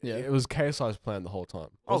 Like, Yeah. it was KSI's plan the whole time.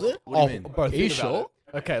 Was it? What do you mean? Bro, Are you think about sure?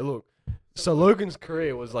 it. Okay, look. So Logan's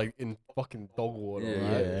career was like in fucking dog water,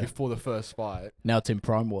 Yeah, right? yeah. Before the first fight, Now it's in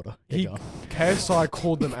Prime water. he KSI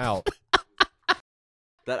called them out.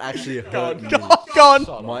 That actually hurt me. Gone.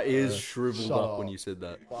 Shut My up, ears bro. shriveled Shut up when up. you said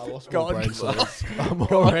that. I lost Go my on. brain cells. I'm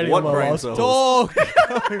already What on my brain last cells? Talk.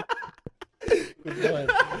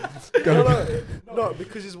 No,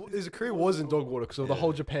 because his career was in dog water because of the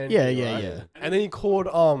whole Japan. Yeah, thing, yeah, right? yeah. And then he called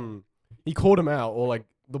him out, or like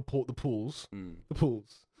the pools. Mm. The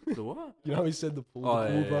pools. The what? You know how he said the pool, Oh, the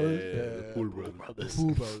pool yeah, brothers? yeah, yeah, the Pool brothers. The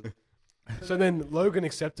pool brothers. So then Logan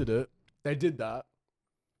accepted it. They did that.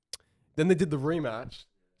 Then they did the rematch.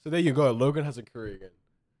 So there you go. Logan has a career again,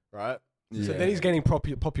 right? So then he's getting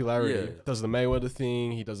popularity. Yeah. Does the Mayweather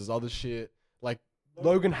thing. He does his other shit. Like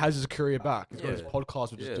Logan has his career back. He's got his Yeah.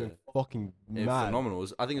 podcast, which Yeah. is doing fucking Yeah, mad. phenomenal.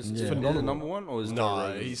 I think it's Yeah. is it Phenomenal. number one or is it No,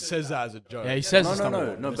 Rogan? he says that as a joke. Yeah, he says No, it's no, number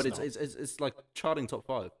no, one. no. But it's like charting top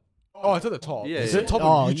 5. Oh, it's at the top. Yeah, It's yeah. at the top Oh,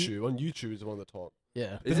 on YouTube. On YouTube is one of the top.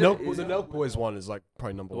 Yeah. The Is Nelk, it- is the it- Nelk Boys one is like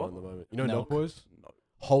probably number What? one at the moment. You know Nelk. Nelk Boys? No.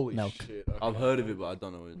 Holy Nelk. shit. Okay. I've heard of it, but I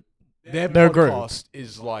don't know it. Their They're a group. podcast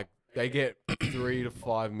is like they get 3 to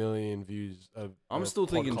 5 million views. I'm a still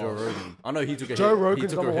thinking Joe podcast. Rogan. I know he took a Joe hit. Rogan's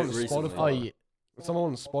he took number a one hit on recently. Spotify. Oh yeah. Someone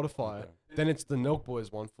on Spotify. Okay. Then it's the Nelk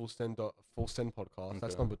Boys one, Full Send podcast.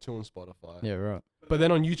 That's Okay. number 2 on Spotify. Yeah. Right. But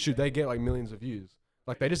then on YouTube they get like millions of views.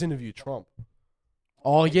 Like they just interviewed Trump.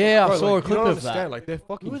 Oh yeah, I Bro, saw like, a you clip don't of understand. that. Like they're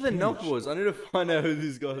fucking. Who are the huge. Nelk Boys? I need to find out who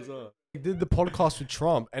these guys are. He did the podcast with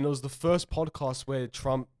Trump, and it was the first podcast where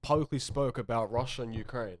Trump publicly spoke about Russia and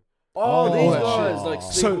Ukraine. Oh, Oh, these shit. guys like So,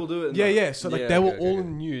 Steve will do it. and Yeah, that. yeah. So like Yeah, they were okay, all okay. in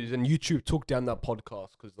the news, and YouTube took down that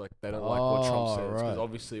podcast because like they don't like what Trump Oh, says because right.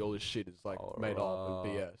 obviously all this shit is like made up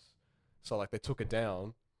and BS. So like they took it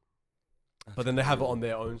down, but then they have it on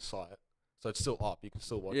their own site, so it's still up. You can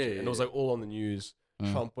still watch Yeah, it, yeah, and it was yeah. like all on the news.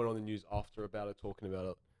 Mm. Trump went on the news after about it, talking about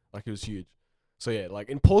it. Like it was huge. So yeah, like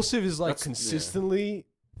Impulsive is like That's- yeah. consistently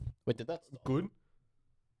Wait, did that stop? good.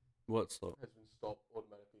 What stop? Has been stopped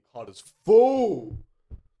automatically. Hard as full.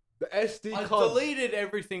 The SD I card. deleted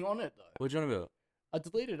everything on it though. What you on about? I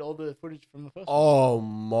deleted all the footage from the first one. Oh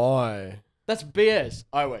my. That's BS.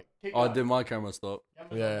 Oh wait. Keep Oh, going. did my camera stop?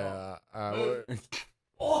 Yeah.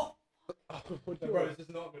 Oh, Bro,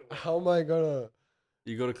 how am I gonna?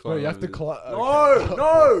 You gotta Bro, climb. you have to over climb. No,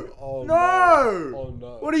 no, Oh no! Oh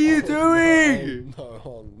no! What are you doing?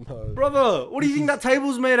 Oh no! Brother, what do you think that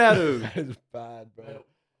table's made out of? That is bad, bro.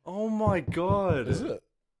 Oh my god. Is it?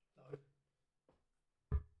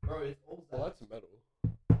 bro, it's all Well, that's metal.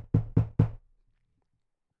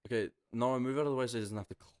 Okay, no, move out of the way so he doesn't have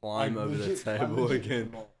to climb I over the legit- I table legit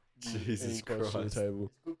again. not Jesus Any closer to Christ. the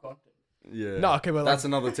table. good content. Yeah. No, okay, but That's like,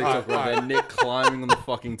 another TikTok right alright. there. Nick climbing on the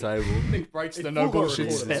fucking table. Nick breaks It's the full no got bullshit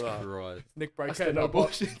recorded step. as well. Christ. Nick breaks Okay, the no no, but-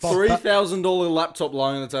 bullshit. but- $3,000 laptop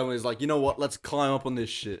lying on the table. He's like, you know what? Let's climb up on this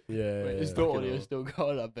shit. Yeah, Wait, yeah, is yeah. the fucking audio hell. still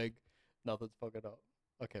going? I beg. Nothing's fucking up.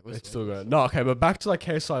 Okay, we're It's still going. No, okay, but back to like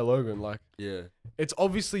KSI Logan. Like, Yeah. it's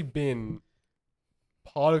obviously been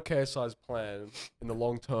part of KSI's plan in the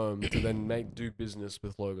long term to then do business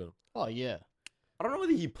with Logan. Oh yeah. I don't know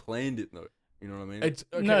whether he planned it though. You know what I mean? It's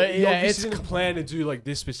okay. No, he yeah, obviously it's didn't plan to do like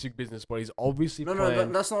this specific business, but he's obviously no,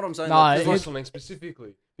 planned that's not what I'm saying. Nah, That's it's- wrestling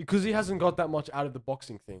specifically because he hasn't got that much out of the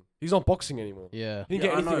boxing thing. He's not boxing anymore. yeah. He didn't Yeah, get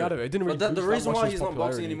I anything know. out of it. It didn't really. But the boost that reason much why his he's not boxing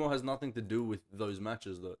popularity. anymore has nothing to do with those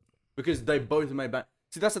matches, though. Because they both made back.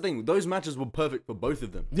 See, that's the thing. Those matches were perfect for both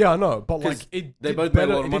of them. Yeah, I know, but 'Cause like it they did both made a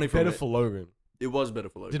better, lot of it money did from better it. for Logan. It was better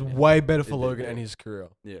for Logan. Did yeah. way better for It did, Logan yeah. and his career.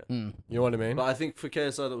 Yeah. Mm. You know what I mean? But I think for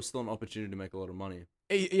KSI, that was still an opportunity to make a lot of money.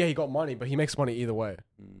 Yeah, he got money, but he makes money either way.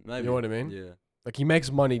 Maybe. You know what I mean? Yeah. Like he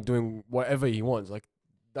makes money doing whatever he wants. Like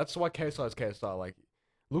that's why KSI is KSI. Like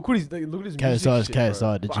look what he's look at his music KSI is shit, bro.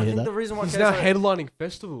 KSI. Did But you I hear think that? the reason why He's now KSI, headlining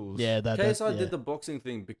festivals. Yeah, that. KSI yeah. did the boxing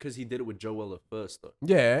thing because he did it with Joe Weller first, though.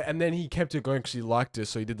 Yeah, and then he kept it going because he liked it,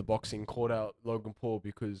 so he did the boxing, called out Logan Paul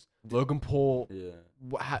because Logan Paul,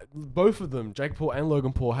 Yeah. both of them, Jake Paul and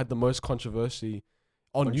Logan Paul, had the most controversy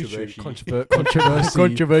on YouTube.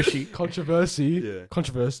 Controversy. Controversy. Yeah.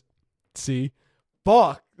 Controversy.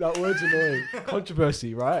 Fuck, that word's annoying.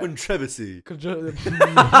 Controversy, right? Controversy.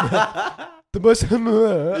 The most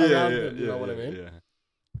around Yeah, them, you know what I mean? Yeah.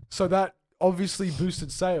 So that obviously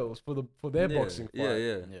boosted sales for their boxing fight.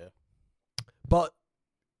 Yeah. But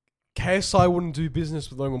KSI wouldn't do business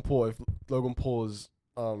with Logan Paul if Logan Paul's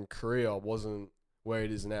career wasn't where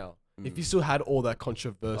it is now. If he still had all that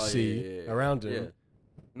controversy around him, Yeah.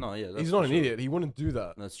 No, yeah. he's not an idiot. He wouldn't do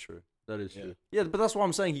that. That's true. That is Yeah. true. Yeah, but that's why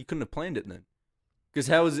I'm saying he couldn't have planned it then. Because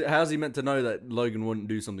how's he meant to know that Logan wouldn't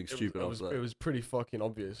do something stupid It after that? was pretty fucking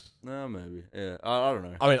obvious. No, maybe. Yeah, I don't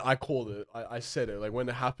know. I mean, I called it. I said it. Like when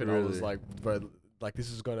it happened, I was Really? like, bro, like this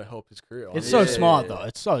is gonna help his career. It's Yeah, so smart yeah. though.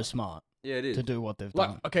 It's so smart Yeah, it is. to do what they've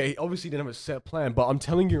like done. okay, he obviously didn't have a set plan, but I'm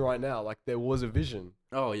telling you right now, like there was a vision.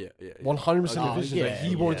 Oh yeah. 100% Oh, a vision yeah, that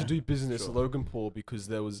he wanted to yeah. do business Sure. with Logan Paul because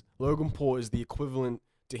there was Logan Paul is the equivalent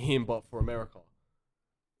to him, but for America,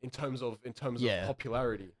 in terms of Yeah.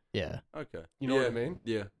 popularity. Yeah. Okay. You know what I mean?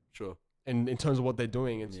 Yeah, sure. And in terms of what they're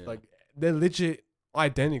doing, it's Yeah. like they're legit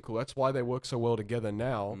identical. That's why they work so well together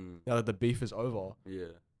now. Mm, Now that the beef is over, yeah.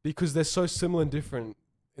 because they're so similar and different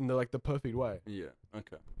in the perfect way. Yeah.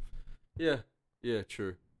 Okay. Yeah. Yeah.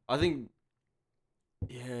 True. I think.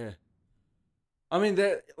 Yeah. I mean,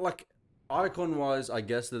 they're like icon-wise. I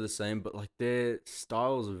guess they're the same, but like their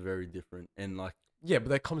styles are very different, and like Yeah, but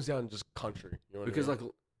that comes down to just country. You know what because I mean?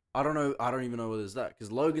 like I don't know. I don't even know whether it's that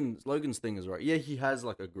because Logan's thing is right. Yeah, he has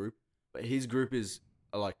like a group, but his group is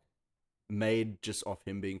like made just off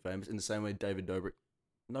him being famous. In the same way, David Dobrik.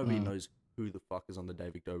 Nobody Mm. knows who the fuck is on the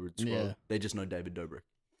David Dobrik squad. Yeah. They just know David Dobrik.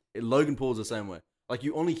 Logan Paul's the same way. Like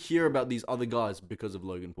you only hear about these other guys because of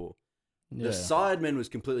Logan Paul. Yeah. The Sidemen was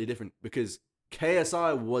completely different because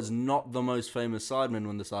KSI was not the most famous Sideman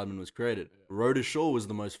when the Sideman was created. Rhoda Shaw was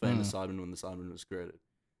the most famous Sideman when the Sideman was created.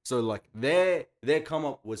 So like their come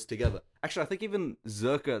up was together. Actually, I think even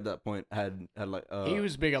Zerka at that point had like He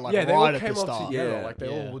was bigger like yeah, they all right at came the up start. together. Yeah. Like they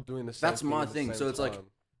Yeah. all were doing the same. That's my at the thing. same So it's like time.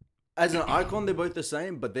 as an icon, they're both the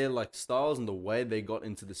same, but their like styles and the way they got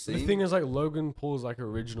into the scene. The thing is, like Logan Paul's like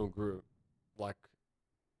original group, like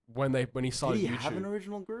when he did started he YouTube. have an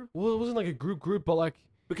original group? Well, it wasn't like a group, but like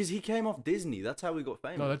Because he came off Disney. That's how we got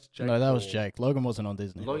famous. no, that's Jake. No, that was Paul. Jake. Logan wasn't on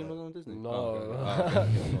Disney. Logan was on Disney. No. okay.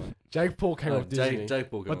 Jake Paul came off Disney, Jake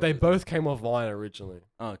Paul came but off they Disney. both came off Vine originally,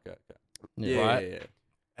 Okay. Yeah. Yeah, Right? yeah.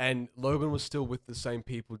 and Logan was still with the same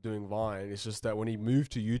people doing Vine. It's just that when he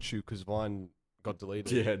moved to YouTube because Vine got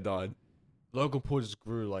deleted, Yeah, it died. Logan Paul just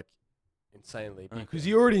grew like insanely because Okay.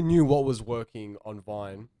 he already knew what was working on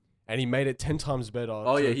Vine, and he made it 10 times better.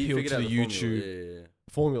 Oh to yeah, he appeal figured to out the the YouTube formula.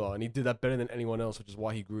 formula, and he did that better than anyone else, which is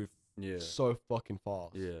why he grew Yeah. so fucking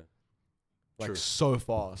fast. Yeah. Like True. so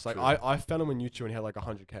fast. Like True. I found him on YouTube and he had like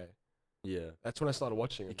 100K. Yeah. That's when I started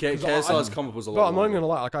watching him. KSI's come up was a lot. But I'm not even longer. gonna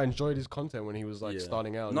lie. Like I enjoyed his content when he was like Yeah.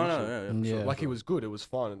 starting out. on No, YouTube. yeah, for Yeah. sure. Like it was good. It was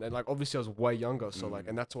fun, and like obviously I was way younger, so Mm. like,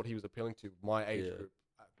 and that's what he was appealing to. My age Yeah. group,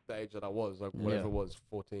 at the age that I was, like whatever Yeah. it was,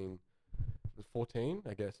 14. It was 14,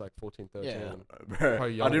 I guess, like 14, 13. Yeah. Bro,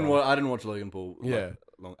 Probably I didn't younger. I didn't watch Logan Paul. Like, Yeah.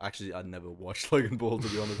 long. Actually, I'd never watched Logan Paul to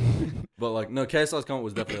be honest. But like, no, KSI's come up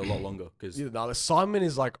was definitely a lot longer because Yeah, now the Simon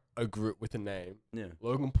is like a group with a name. yeah.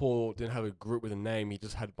 Logan Paul didn't have a group with a name. He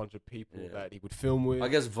just had a bunch of people Yeah. that he would film with. I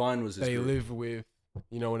guess Vine was his they group. live with.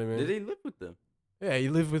 You know what I mean? Did he live with them? Yeah, he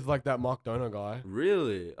lived with like that Mark Donor guy.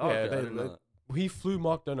 Really? Oh, Yeah, okay, I they- didn't know that. He flew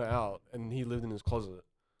Mark Donor out, and he lived in his closet.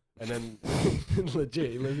 And then,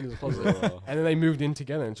 legit, he lived in his closet. Oh. And then they moved in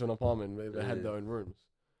together into an apartment. They had Yeah. their own rooms.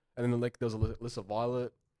 And then like there was Alyssa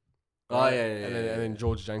Violet. Oh, right? yeah, And then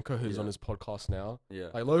George Janko, who's Yeah. on his podcast now. Yeah.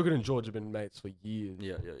 Like Logan and George have been mates for years.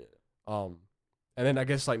 Yeah. And then I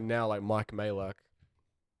guess like now like Mike Malak.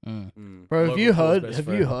 Mm. Bro, have Logan you Paul's heard? best Have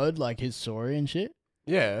you friend. heard like his story and shit?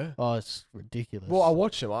 Yeah. Oh, it's ridiculous. Well, I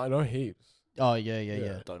watch him. I know heaps. Oh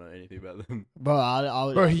yeah. Don't know anything about them. Bro,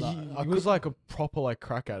 I Bro, he I was like a proper like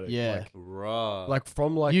crack addict. Yeah. Right. Like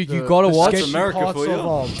from like You the, gotta the watch- sketchy America parts for you.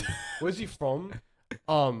 of, where's he from?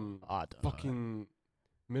 I don't know. Fucking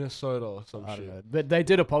Minnesota or some I don't shit. know. But they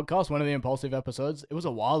did a podcast, one of the Impulsive episodes. It was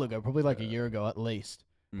a while ago, probably like a year ago at least.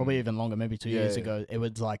 Probably even longer, maybe 2 years Yeah. ago. It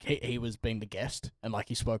was like he was being the guest and like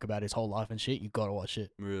he spoke about his whole life and shit. You gotta watch it.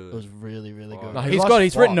 Really. It was really, really good. No,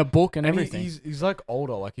 He's written a book and And everything. he's like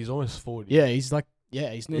older, like he's almost 40. Yeah, he's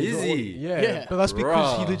nearly Is 40. he? Yeah. Yeah. But that's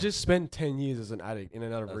because he Bruh. legit spent 10 years as an addict in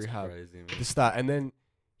and out of That's rehab. crazy, man. This, that. And then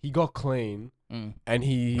he got clean Mm. and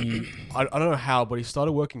I don't know how, but he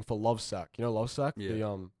started working for Lovesack. You know Lovesack?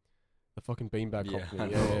 Yeah. The fucking beanbag Yeah, company. I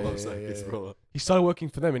know what looks like this, bro. He started working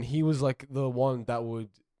for them and he was like the one that would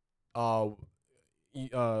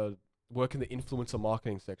work in the influencer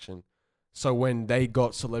marketing section. So when they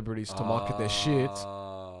got celebrities to market their shit,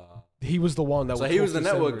 he was the one that So would he talk was to the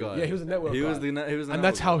network celebrities. guy. Yeah, he was the network He guy. was the And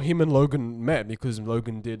that's how him and Logan met, because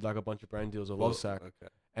Logan did like a bunch of brand deals with Lovesack, Okay.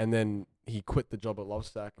 and then he quit the job at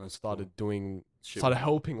Lovesack and That's started Shit. started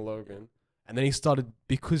helping Logan, and then he started,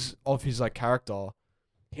 because of his like character,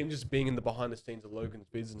 him just being in the behind the scenes of Logan's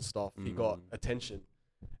vids and stuff, he got attention,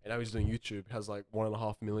 and now he's doing YouTube, has like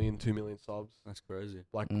 1.5 million, 2 million subs, That's crazy.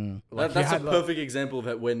 like, Mm. like That's he a had, perfect example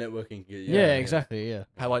of where networking can get you. Yeah, exactly. Yeah.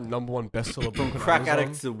 had like #1 bestseller book From on crack Amazon.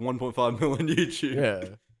 addicts to 1.5 million YouTube.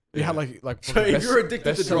 Yeah, he had like So if you're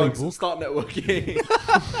addicted to best-selling drugs, book. start networking.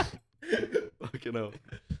 Fucking hell.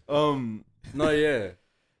 No, yeah.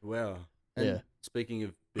 Wow. And Yeah. speaking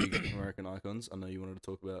of big American icons, I know you wanted to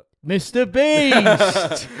talk about. Mr. Beast.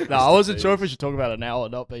 No, I Mr. wasn't sure if we Beast. should talk about it now or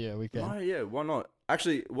not, but yeah, we can. Oh yeah, why not?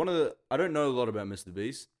 Actually, I don't know a lot about Mr.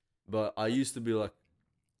 Beast, but I used to be like,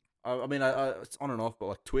 I mean, it's on and off, but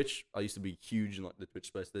like Twitch, I used to be huge in like the Twitch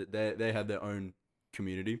space. They had their own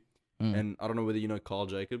community, and I don't know whether you know Carl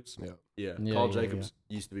Jacobs. Yeah. Yeah, Carl yeah, Jacobs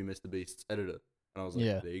used to be Mr. Beast's editor, and I was like,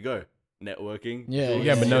 Yeah. there you go, networking. Yeah, Doing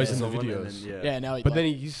yeah, but now shit he's for in the someone, and videos. then, Yeah, now But then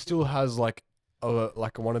he still has like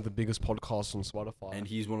one of the biggest podcasts on Spotify. and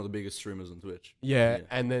he's one of the biggest streamers on Twitch. yeah, Yeah.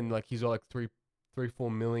 and then like he's got like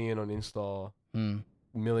 4 million on Insta,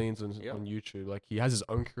 millions on YouTube. Like he has his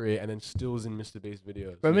own career, and then still is in Mr. Beast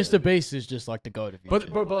videos. But Mr. Beast is just like the goat of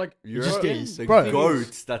YouTube. But like You just reckon? is. The Bro.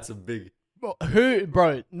 goat. That's a big.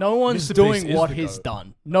 Bro, no one's Mr. doing Beast is what the he's goat.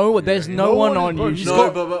 done. No, there's Yeah. no No one one is, on bro. YouTube. He's No,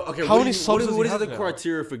 got- but okay. how what many is, subs what does he is have the now?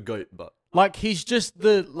 criteria for goat? But Like he's just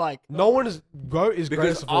the like. no one is GOAT is because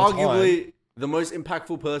greatest of all time. arguably the most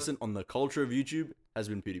impactful person on the culture of YouTube has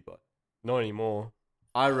been PewDiePie. Not anymore.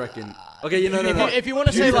 I reckon. Okay, no. If you want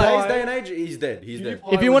to say PewDiePie, like, today's day and age, he's dead. He's dead.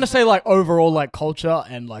 PewDiePie if you want to was- say like overall like culture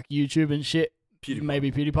and like YouTube and shit, PewDiePie.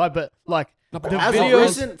 maybe PewDiePie. But like the As of videos,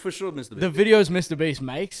 recent, for sure, Mr. Beast. the videos Mr. Beast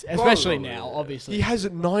makes, especially Probably, now, yeah. obviously. He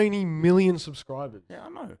has 90 million subscribers, Yeah, I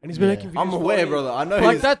know. and he's been Yeah. making videos. I'm for aware, years. brother. I know.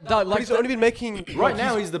 like he's, that, But like he's only been making right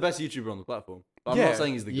now, he's the best YouTuber on the platform. I'm Yeah. not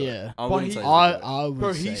saying he's the goat. Yeah. I But wouldn't he- say he's the I goat. would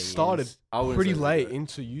Bro, say he started I wouldn't pretty say he's the late goat.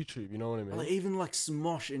 into YouTube. You know what I mean? Like, even like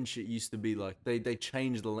Smosh and shit used to be like they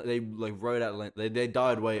changed they like wrote out they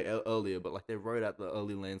died way earlier, but like they wrote out the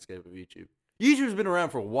early landscape of YouTube. YouTube's been around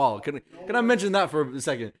for a while. Can I mention that for a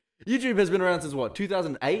second? YouTube has been around since what,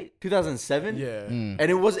 2008, 2007, Yeah. and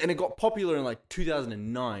it got popular in like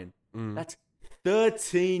 2009. That's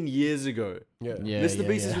 13 years ago. Yeah. Yeah, Mr. yeah,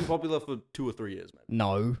 Beast yeah. has been popular for 2 or 3 years, man.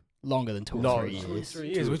 No, longer than 2 No, or 3 2 or years.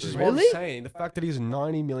 3 years, which is Really? what I'm saying. The fact that he has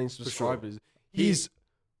 90 million sure. subscribers, he's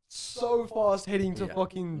so fast heading to Yeah.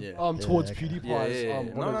 fucking Yeah. towards okay. PewDiePie's Yeah. what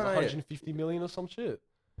No, is no, it, yeah. 150 million or some shit.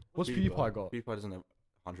 What's PewDiePie got? PewDiePie doesn't have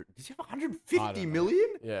 100. Does he have I 150 don't know. million?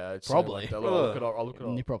 Yeah, it's Probably. I'll look it up. I'll look it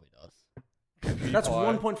He up. probably does. That's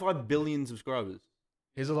PewDiePie. 1.5 billion subscribers.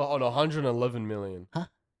 He's on 111 million.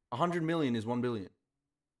 100 million is 1 billion.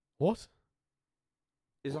 What?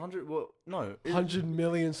 Is 100? Well, no. 100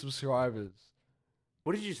 million subscribers.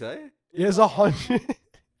 What did you say? He has 100.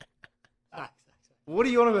 What are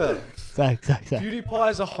you on about? Zach. PewDiePie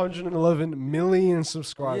has 111 million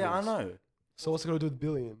subscribers. Yeah, I know. So what's it got to do with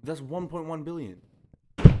billion? That's 1.1 billion.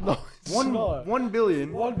 No, it's One, not. 1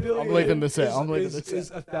 billion. 1 billion. I'm leaving this out. is- I'm leaving is- this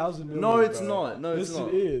is 1,000 million. No, it's bro. not. No, it's Yes, not.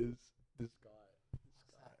 it is. This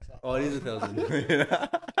guy. Oh, it is 1,000.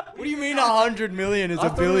 What do you mean 100 million is I a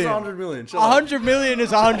thought it was billion? 100 million. Shut up. 100 million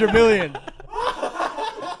is 100 million.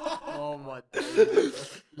 Oh my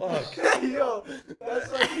god. Yo,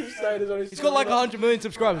 that's like you saying. He's got like 100 million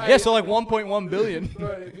subscribers. Yeah, so like 1.1 billion.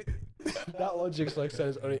 That logic's like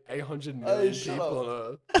saying there's only 800 million shut people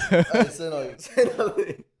up. on Earth. Say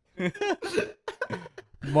nothing.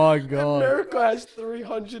 My god. America has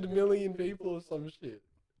 300 million people or some shit.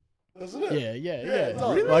 Doesn't it? Yeah. it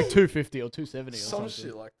does. Like 250 or 270 or Some something.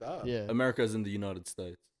 shit like that. Yeah. America's in the United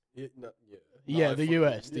States. Yeah, no, yeah. Yeah, No, the fuck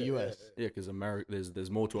US, yeah, the yeah, US. Yeah, because America,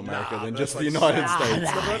 there's more to America than but just the that's United South- States.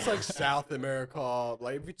 No, but that's like South America.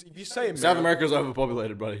 Like if you say America, South America's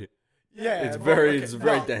overpopulated, buddy. yeah, It's but, very okay, it's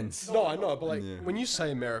very no, dense. No, I know, but like Yeah. when you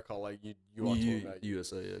say America, like you are talking about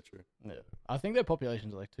USA, yeah, true. Yeah. I think their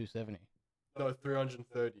population's like 270. no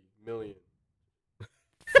 330 million.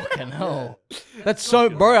 Fucking hell. That's so,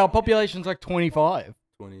 bro. Our population's like 25.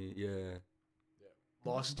 20, yeah.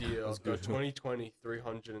 Last year, That's no, good. 2020,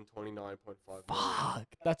 329.5 million. Fuck.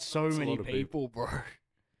 That's so That's a many lot of people, bro.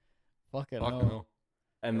 Fucking Fucking hell. hell.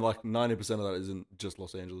 And like 90% of that isn't just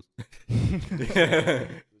Los Angeles.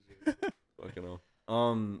 Fucking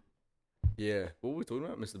hell. Yeah. What were we talking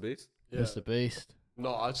about? Mr. Beast? Yeah. Mr. Beast.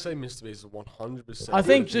 No, I'd say Mr. Beast is 100%. I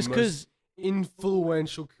think the just most because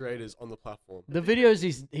influential creators on the platform. the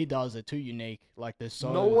videos he does are too unique. Like there's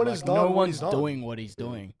so No one like, has done no what one's he's done. doing what he's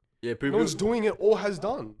doing. Yeah, No people. one's doing it or has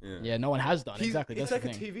done. Yeah. Yeah, no one has done exactly. It's That's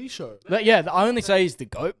like the a thing. TV show. But yeah, I only say he's the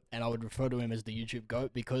GOAT, and I would refer to him as the YouTube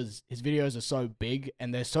GOAT because his videos are so big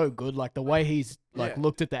and they're so good. Like the way he's like Yeah.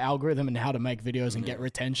 looked at the algorithm and how to make videos and get Yeah.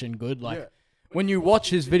 retention good. Like Yeah. when you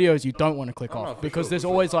watch his videos, you don't want to click Oh, no, off for because sure, there's for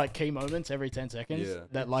sure. always like key moments every 10 seconds Yeah.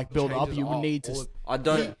 that like build up. Changes You up need to. all the- I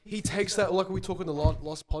don't. He takes that, like we talked in the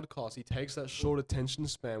last podcast, he takes that short attention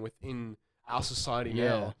span within our society Yeah.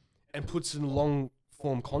 now and puts in long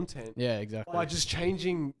form content Yeah, exactly. by just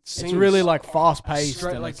changing scenes. It's really like fast paced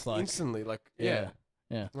straight, and like it's like instantly, like yeah,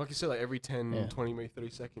 yeah. like you said, like every 10, Yeah. 20, maybe 30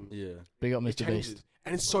 seconds. Yeah. Big up It Mr. changes. Beast.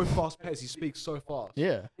 And it's so fast paced. He speaks so fast.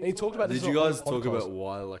 Yeah, And he talked about this. Did you on guys the talk podcast. about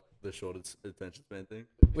why like the short attention span thing?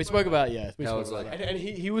 we spoke about we How spoke it's about like- that. And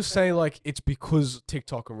he was saying like it's because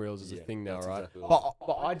TikTok and Reels is a Yeah, thing now, that's right? exactly what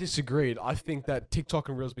But I disagreed. I think that TikTok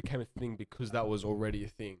and Reels became a thing because that was already a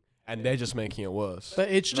thing, and they're just making it worse. But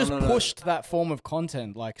it's No, just no, no. pushed that form of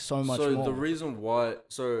content like so much So more. the reason why,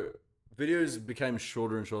 videos became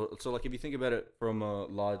shorter and shorter. So like if you think about it from a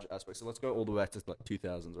large aspect, so let's go all the way back to like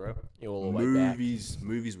 2000s, right? All the way back.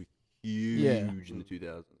 Movies were huge in the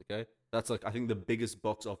 2000s. Okay, that's like I think the biggest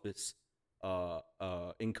box office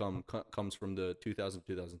income comes from the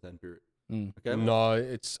 2010 period. Mm. Okay, No,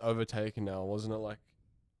 it's overtaken now, wasn't it? Like,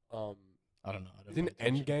 I don't know. I don't didn't pay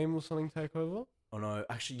attention. Endgame or something take over? Oh no,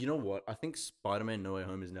 actually, you know what? I think Spider-Man: No Way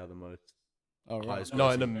Home is now the most. Oh, right. highest No,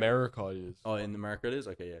 grossing. in America it is. Oh, in America it is.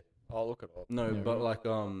 Okay, yeah. I'll look it up. No, Yeah, but really?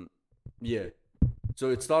 like yeah. So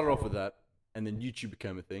it started off with that, and then YouTube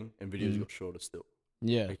became a thing, and videos Mhm. got shorter still.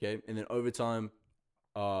 Yeah. Okay, and then over time,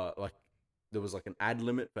 like there was like an ad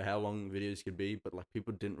limit for how long videos could be, but like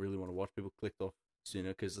people didn't really want to watch. People clicked off sooner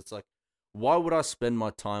because it's like, why would I spend my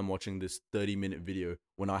time watching this 30-minute video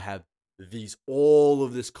when I have all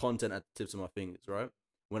of this content at the tips of my fingers, right?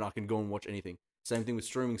 When I can go and watch anything. Same thing with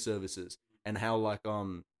streaming services and how like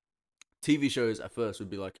TV shows at first would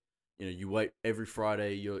be like, you know, you wait every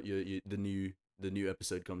Friday, the new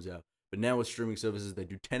episode comes out. But now with streaming services, they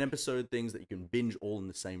do 10-episode things that you can binge all in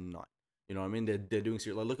the same night. You know what I mean? They're doing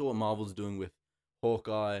serious. Like look at what Marvel's doing with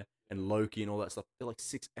Hawkeye and Loki and all that stuff. They're like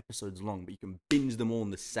 6 episodes long, but you can binge them all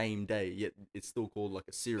in the same day. Yet it's still called like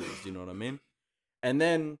a series. You know what I mean? And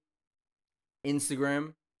then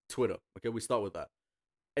Instagram, Twitter. Okay, we start with that.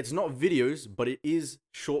 It's not videos, but it is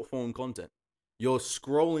short form content. You're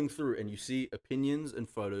scrolling through and you see opinions and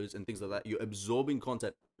photos and things like that. You're absorbing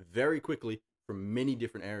content very quickly from many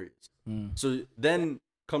different areas. Mm. So then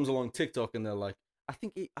comes along TikTok and they're like, I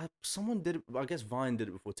think someone did it. I guess Vine did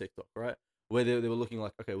it before TikTok, right? Where they were looking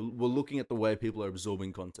like, okay, we're looking at the way people are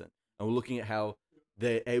absorbing content, and we're looking at how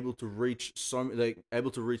they're able to reach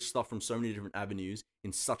stuff from so many different avenues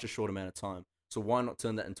in such a short amount of time. So why not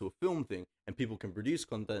turn that into a film thing? And people can produce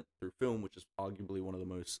content through film, which is arguably one of the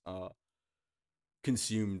most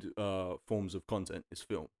consumed forms of content is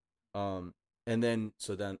film. And then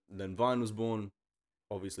Vine was born.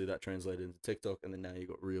 Obviously, that translated into TikTok, and then now you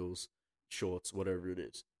got Reels, Shorts, whatever it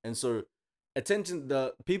is. And so,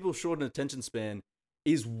 the people's shortened attention span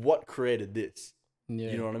is what created this.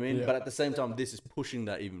 Yeah. You know what I mean? Yeah. But at the same time, this is pushing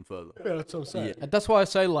that even further. Yeah, that's what I'm saying. Yeah. And that's why I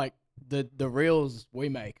say like the reels we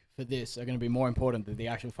make for this are going to be more important than the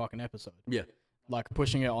actual fucking episode. Yeah. Like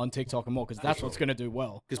pushing it on TikTok and more because that's what's going to do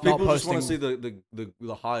well. Because Not people just want to see posting-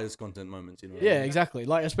 the highest content moments, you know? What I Yeah, mean? exactly.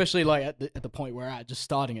 Like especially like at the point we're at, just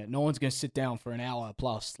starting it. No one's going to sit down for an hour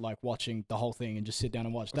plus like watching the whole thing and just sit down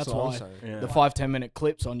and watch. That's what I'm why saying. Yeah. the 5-10 minute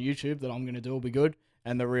clips on YouTube that I'm going to do will be good,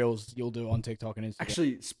 and the reels you'll do on TikTok and Instagram.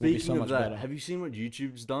 Actually, so speaking of much that, better. have you seen what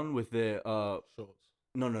YouTube's done with their Shorts.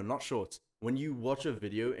 No, not shorts. When you watch a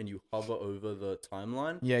video and you hover over the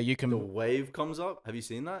timeline, Yeah, you the can. wave comes up. Have you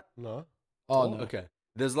seen that? No. Oh no. Okay.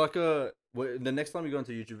 There's like a the next time you go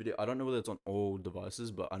into a YouTube video, I don't know whether it's on all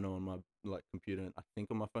devices, but I know on my like computer and I think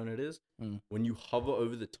on my phone it is. When you hover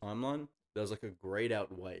over the timeline, there's like a grayed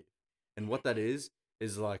out wave, and what that is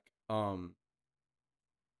like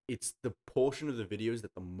it's the portion of the videos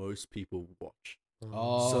that the most people watch.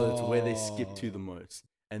 So it's where they skip to the most,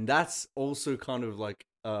 and that's also kind of like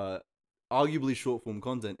arguably short form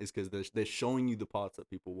content is because they're showing you the parts that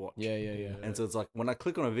people watch. Yeah. And so it's like when I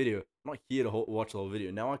click on a video, I'm not here to watch the whole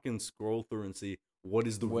video. Now I can scroll through and see what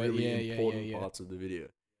is the really important parts of the video.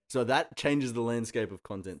 So that changes the landscape of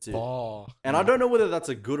content too. And I don't know whether that's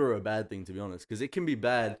a good or a bad thing, to be honest, because it can be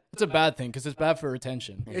bad. It's a bad thing because it's bad for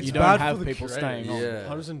retention. It's you bad don't have for the people creators. staying on. Yeah.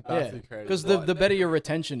 100% bad for the creators. Because the better your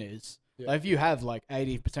retention is, like if you have like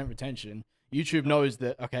 80% retention, YouTube knows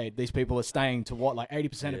that, okay, these people are staying to what, like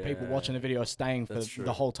 80% of people watching the video are staying for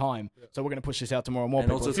the whole time. So we're going to push this out to more and more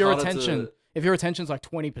people. If your retention's like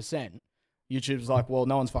 20%, YouTube's like, well,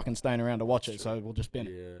 no one's fucking staying around to watch it, so we'll just bin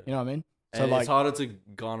it. You know what I mean? So and like, it's harder to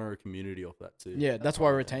garner a community off that too. Yeah, that's why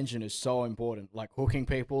retention is so important. Like hooking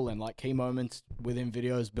people and like key moments within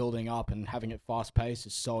videos building up and having it fast paced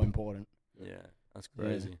is so important. Yeah, that's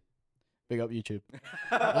crazy. Big up YouTube.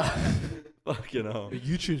 Fucking hell. But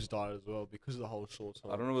YouTube's died as well because of the whole short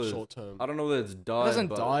term. I don't know whether short term. I don't know whether it's died. It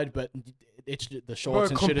hasn't died, but it's the shorts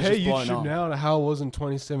and shit is compare just blown YouTube up. now to how it was in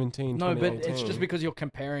 2017. No, but 2018. it's just because you're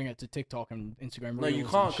comparing it to TikTok and Instagram. No, you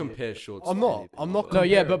Reels can't and shit. compare shorts. I'm to not. anything, I'm not. No,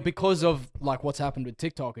 yeah, comparing. but because of like what's happened with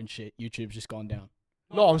TikTok and shit, YouTube's just gone down.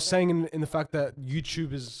 No, I'm saying in the fact that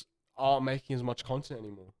YouTubers aren't making as much content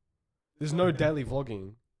anymore. There's no daily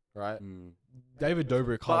vlogging, right? David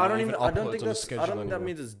Dobrik can't But I don't even I upload don't think on the that's. schedule I don't think that anymore.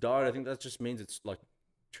 means it's died. I think that just means it's like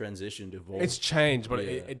transitioned, evolved. It's changed, but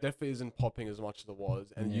Yeah. it definitely isn't popping as much as it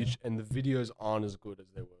was, and Yeah. and the videos aren't as good as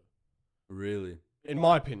they were, really. in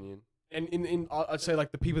my opinion. And I'd say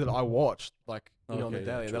like the people that I watched, like on the Okay,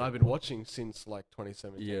 daily, true. that I've been watching since like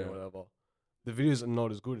 2017 Yeah. or whatever, the videos are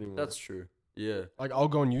not as good anymore. That's true. Yeah. Like I'll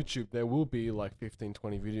go on YouTube, there will be like 15,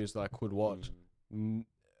 20 videos that I could watch.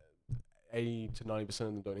 80 to 90% of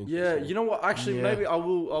them don't interest Yeah, me. you know what? Actually, Yeah. maybe I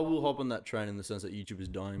will hop on that train in the sense that YouTube is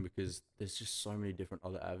dying because there's just so many different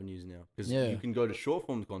other avenues now. Because Yeah. you can go to short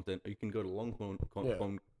form content, or you can go to long form Yeah.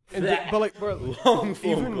 form. But like, bro, long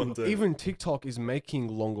form content. even TikTok is making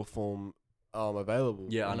longer form available.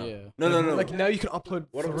 Yeah, I know. Yeah. No. Like now you can upload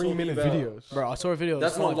What I'm 3-minute talking about- videos. Bro, I saw a video.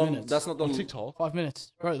 that's That's not 5 long. minutes. That's not the On TikTok. 5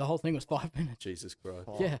 minutes, bro. The whole thing was 5 minutes. Jesus Christ.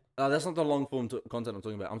 Yeah. That's not the long form content I'm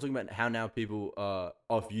talking about. I'm talking about how now people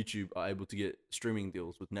off YouTube are able to get streaming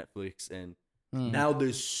deals with Netflix, and now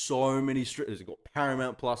there's so many There's got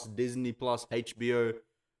Paramount Plus, Disney Plus, HBO,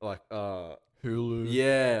 like Hulu.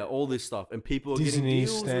 yeah, all this stuff, and people are Disney, getting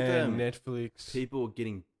deals with them. Stan, Netflix. People are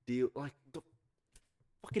getting deal like the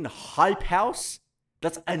fucking Hype House.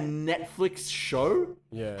 That's a Netflix show.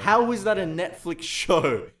 Yeah. How is that a Netflix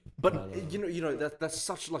show? But you know that's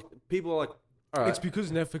such like people are like, all right, It's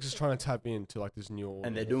because Netflix is trying to tap into like this new audience.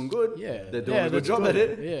 and they're doing good. Yeah. They're doing a good job at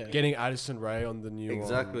it. Yeah. Getting Addison Rae on the new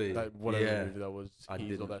Exactly. that whatever Yeah. movie that was. I He's or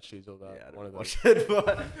didn't- that, she's or that. Yeah, I one don't of watch those. it,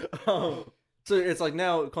 but so it's like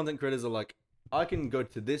now content creators are like, I can go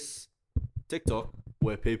to this TikTok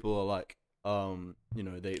where people are like, you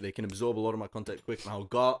know, they can absorb a lot of my content quick, and I'll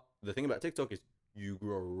go. The thing about TikTok is you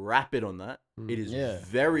grow rapid on that. It is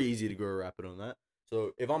very easy to grow rapid on that.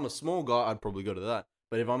 So if I'm a small guy, I'd probably go to that.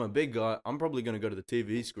 But if I'm a big guy, I'm probably going to go to the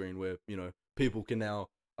TV screen where, you know, people can now,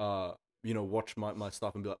 you know, watch my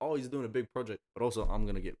stuff and be like, oh, he's doing a big project. But also, I'm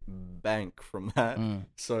going to get bank from that.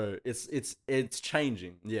 So it's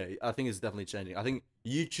changing. Yeah, I think it's definitely changing. I think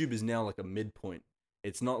YouTube is now like a midpoint.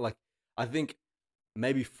 It's not like, I think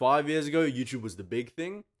maybe 5 years ago, YouTube was the big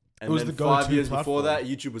thing. And It was then the 5 go-to years before platform. that,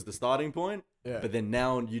 YouTube was the starting point. Yeah. But then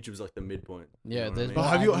now YouTube's like the midpoint. You Yeah, know what I there's mean? But more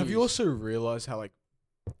have you avenues. also realized how like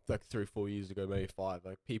 3-4 years ago, maybe 5,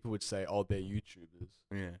 like people would say, oh, they're YouTubers.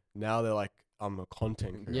 Yeah. Now they're like, I'm a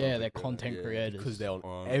content creator. Yeah, they're content Yeah, creators. Because they're on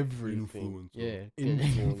On everything. Yeah.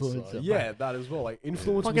 Influencer. Yeah, that as well. Like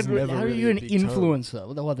influencer was Fucking, never how are really you a an big term.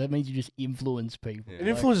 influencer? What, that means you just influence people. Yeah.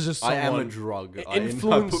 An influencer is just I someone. am a drug. I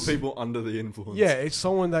Influence- put people under the influence. Yeah, it's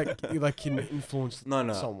someone that like can influence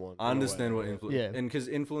No. someone. I understand what influence. Yeah. And because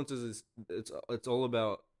influencers is it's all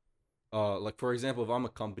about like for example, if I'm a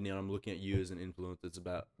company and I'm looking at you as an influencer, it's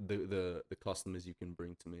about the customers you can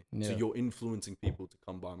bring to me. So Yeah. you're influencing people to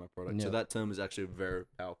come buy my product. So Yeah. that term is actually a very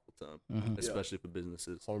powerful term, Mhm. especially for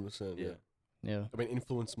businesses. 100%. Yeah. Yeah. I mean,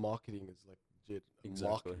 influence marketing is like legit a Exactly.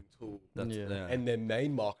 marketing tool, That's Yeah. yeah. and their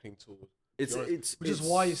main marketing tool. It's Which is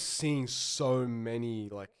why you're seeing so many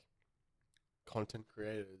like content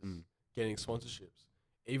creators Mm. getting sponsorships.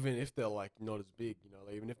 even if they're like not as big, you know,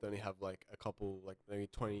 like, even if they only have like a couple, like maybe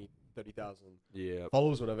 20, 30,000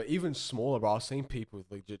 followers, whatever, even smaller, bro. I've seen people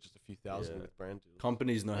with legit just a few thousand with brand deals.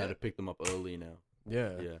 Companies know how to pick them up early now.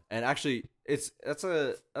 Yeah. And actually, that's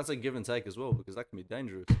a give and take as well, because that can be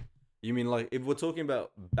dangerous. You mean like if we're talking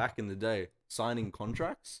about back in the day, signing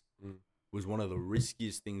contracts was one of the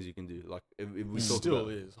riskiest things you can do. Like if we talk still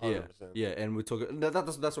about, is 100%. yeah, and we talk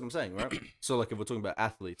that's what I'm saying, right? So like if we're talking about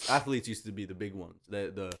athletes used to be the big ones.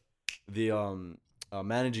 The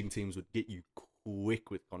managing teams would get you quick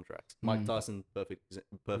with contracts. Mike Tyson, perfect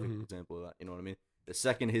example of that. You know what I mean? The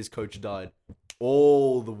second his coach died,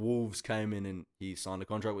 all the Wolves came in and he signed a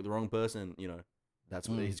contract with the wrong person. You know, that's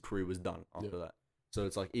what his career was done after that. So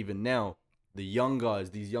it's like even now, the young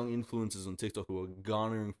guys, these young influencers on TikTok who are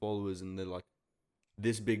garnering followers, and they're like,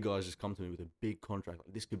 this big guy's just come to me with a big contract.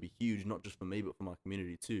 Like, this could be huge, not just for me, but for my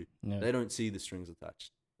community too. Yeah. They don't see the strings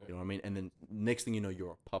attached. You know what I mean? And then next thing you know,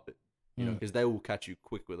 you're a puppet. You know, because they will catch you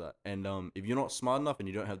quick with that. And if you're not smart enough and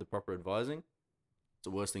you don't have the proper advising, it's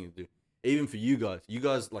the worst thing to do. Even for you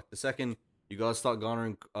guys, like the second you guys start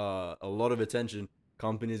garnering a lot of attention,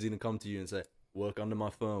 companies are gonna come to you and say, work under my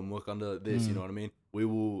firm, work under this. You know what I mean? We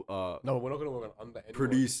will. No, we're not gonna work under anyone.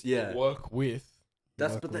 Produce. Yeah. We'll work with.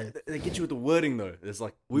 They get you with the wording though. It's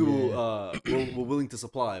like we will. We're willing to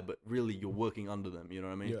supply, but really you're working under them. You know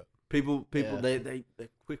what I mean? Yeah. People. They're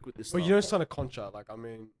quick with this. But stuff. you don't sign a contract. Like I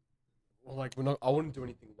mean, well, like we're not. I wouldn't do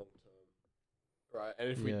anything long term, right? And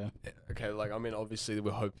if we, okay, like I mean, obviously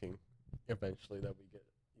we're hoping eventually that we get,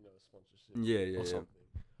 you know, a sponsorship. Or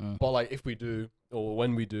something. But like if we do, or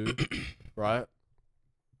when we do, right?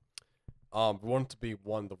 We want it to be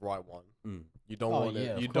the right one. You don't want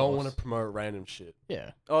to. You don't want to promote random shit.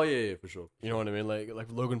 Yeah. Oh yeah, for sure. You know what I mean?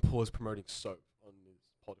 Like Logan Paul is promoting soap on his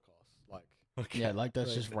podcast. Like yeah, like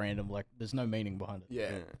that's just random. Like there's no meaning behind it.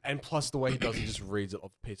 Yeah. And plus the way he does it, just reads it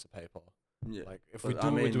off a piece of paper. Yeah. Like if we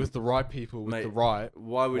do it with the right people, with the right.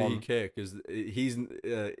 Why would he care? Because he's.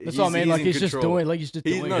 That's what I mean. Like he's just doing. Like he's just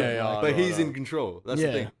doing. But he's in control. That's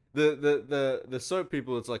the thing. The soap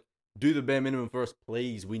people, it's like, do the bare minimum for us,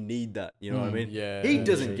 please. We need that. You know what I mean? Yeah. He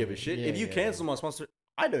doesn't give a shit. If you cancel my sponsor,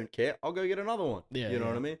 I don't care. I'll go get another one. Yeah. You know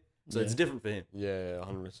what I mean? So it's different for him. Yeah,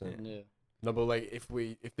 100%. Yeah. No, but like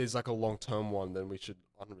if there's like a long term one, then we should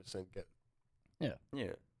 100% get. Yeah.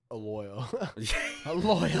 A lawyer. A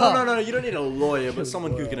lawyer. No. You don't need a lawyer, but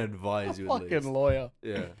someone who can advise you. Fucking lawyer.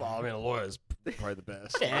 Yeah. Well, I mean, a lawyer is probably the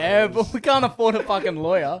best. Yeah, but we can't afford a fucking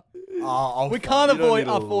lawyer. We can't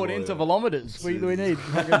afford intervalometers. We need.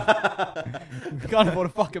 We can't afford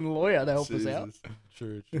a fucking lawyer to help us out.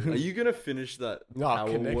 True. Are you gonna finish that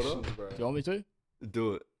power water? Bro. Do you want me to?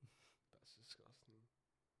 Do it. That's disgusting.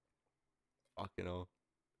 Fucking hell.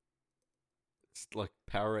 It's like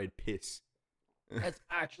Powerade piss. That's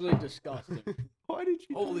actually disgusting. Why did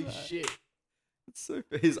you? Holy shit! It's so.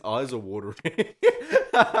 His eyes are watering.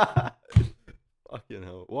 Fucking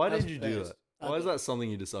hell! Why did you do that? Why is that something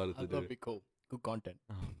you decided to do? That'd be cool. Good content.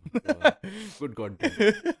 Good content.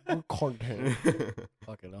 Good content.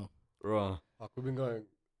 Fucking hell. Right. Fuck, we've been going.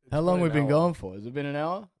 How long we've been going for? Has it been an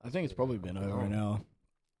hour? I think it's probably been over an hour.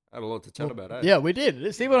 I had a lot to chat about, eh? Yeah, we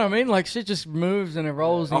did. See what I mean? Like, shit just moves and it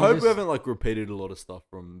rolls. I hope we haven't, like, repeated a lot of stuff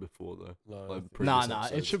from before, though. No. Nah.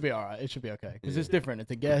 It should be alright. It should be okay. Because it's different.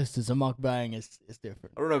 It's a guest. It's a mukbang. It's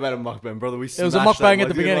different. I don't know about a mukbang, brother. It was a mukbang at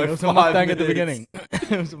the beginning. It was a mukbang at the beginning.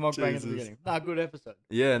 It was a mukbang at the beginning. Nah, good episode.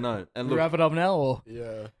 Yeah, no. And look, wrap it up now, or?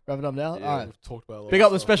 Yeah. Wrap it up now? Yeah, alright. We've talked about a lot. Big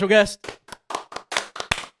up the special guest.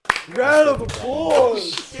 Round of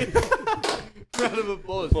applause! Round of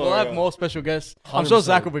applause. We'll have more special guests. 100%. I'm sure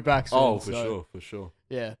Zach will be back soon. Oh, for sure.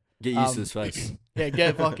 Yeah. Get used to his face. Yeah,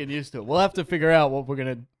 get fucking used to it. We'll have to figure out what we're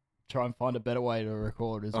going to try and find a better way to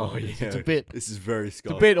record as well. Oh, yeah. It's a bit... This is very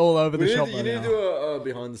Scott. It's a bit all over the shop You need to do a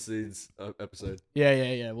behind the scenes episode.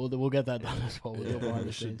 Yeah. We'll get that done as well. We'll do behind the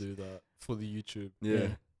We should scenes. do that for the YouTube. Yeah.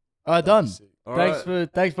 All right, done. All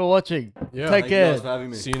Thanks for watching. Yeah. Take care. You guys for having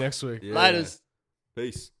me. See you next week. Yeah. Laters.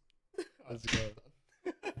 Peace. Let's go.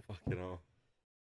 Fucking hell.